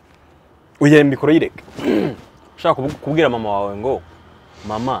uye mikoro yireke ushaka kubwira mama wawe ngo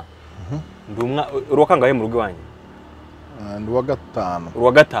mama ndumwa urukangaye mu rugo wanyu nduwa gatanu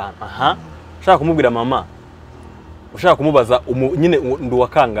aha ushaka kumubwira mama ushaka kumubaza nyine nduwa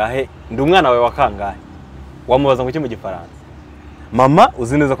kangahe ndi umwana wawe wakangahe wamubaza ngo iki mu gifaransa mama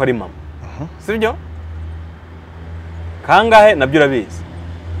uzi neza ko ari mama sibyo kangahe nabyo urabizi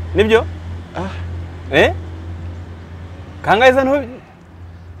nibyo kangahe zano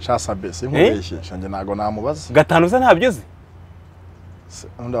shasa bese nkubeshye shanje nago namubaza gatanu za ntabyo uzi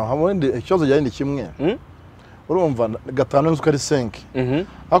hamwe ikibazo cyari ni kimwe urumva gatanu nzuko ari 5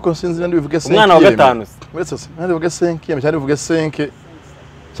 ako sinzi nandi bivuge 5 umwana wa gatanu uretse se nandi bivuge 5 cyane bivuge 5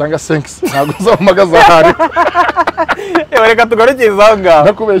 cyangwa 5 ntago uzamagaza hari reka tugarukizaho ngaho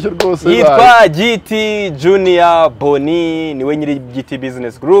nakubeshye rwose yitwa GITI Junior Mbonyi niwe nyiri GITI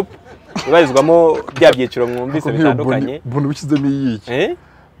Business Group ibarizwamo bya byiciro mwumvise bitandukanye Mbonyi bikizemo yiki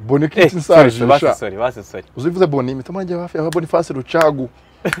Mbonyi kiti nsajisha basi uzivuze Mbonyi mitamanje hafi ya Boniface Rucagu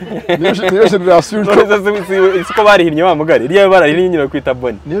niyo generation siko barihinnye wa mugari iriya barahinnye nyine kwita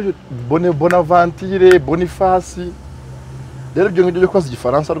Mbonyi niyo Bonaventure Boniface rero byo ngibyo kwaza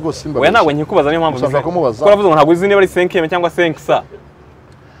igifaransa rwose imba oya ntabwo nkikubaza niyo mpamvu ushaka kumubaza ko ravuze ngo ntabwo uzi niba ari 5 cyangwa 5 sa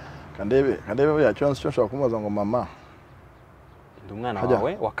kandebe ya cyo nshaka kumubaza ngo mama ndi umwana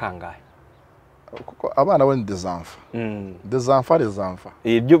wawe wakangahe kuko abana bo ni des enfants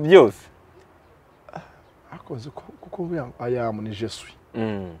ibyo byose akoze kuko ayamu ni je suis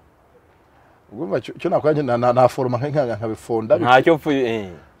ubwo cyo nakwanje na forma nka bifonda ntacyo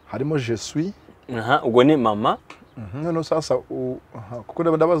harimo je suis ubwo ni mama none sasa kuko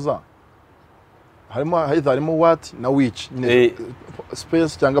ndabaza harimo what na which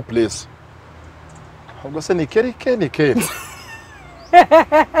space cyangwa place ubwo se ni keri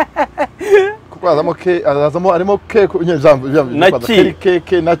kuko azamo harimo ke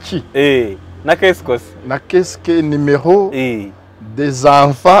na ki na keskos na keske numéro des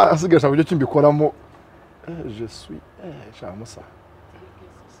enfants asigasha buryo kimbikoramo je suis chamo ça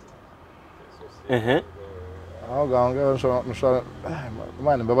aho ganga nshaka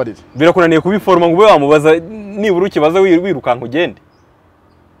mwana mbabarire birakunaniye kubiforma ngo ube wamubaza nibura ukibaza wirukanka ugende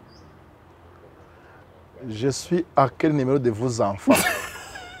je suis à quel numéro de vos enfants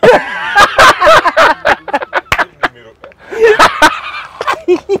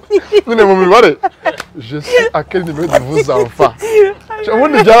none mu mibare je suis à quel numéro de vos enfants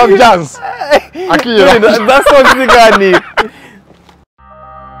ubundi byaba byanze akira ndasoza ikiganiro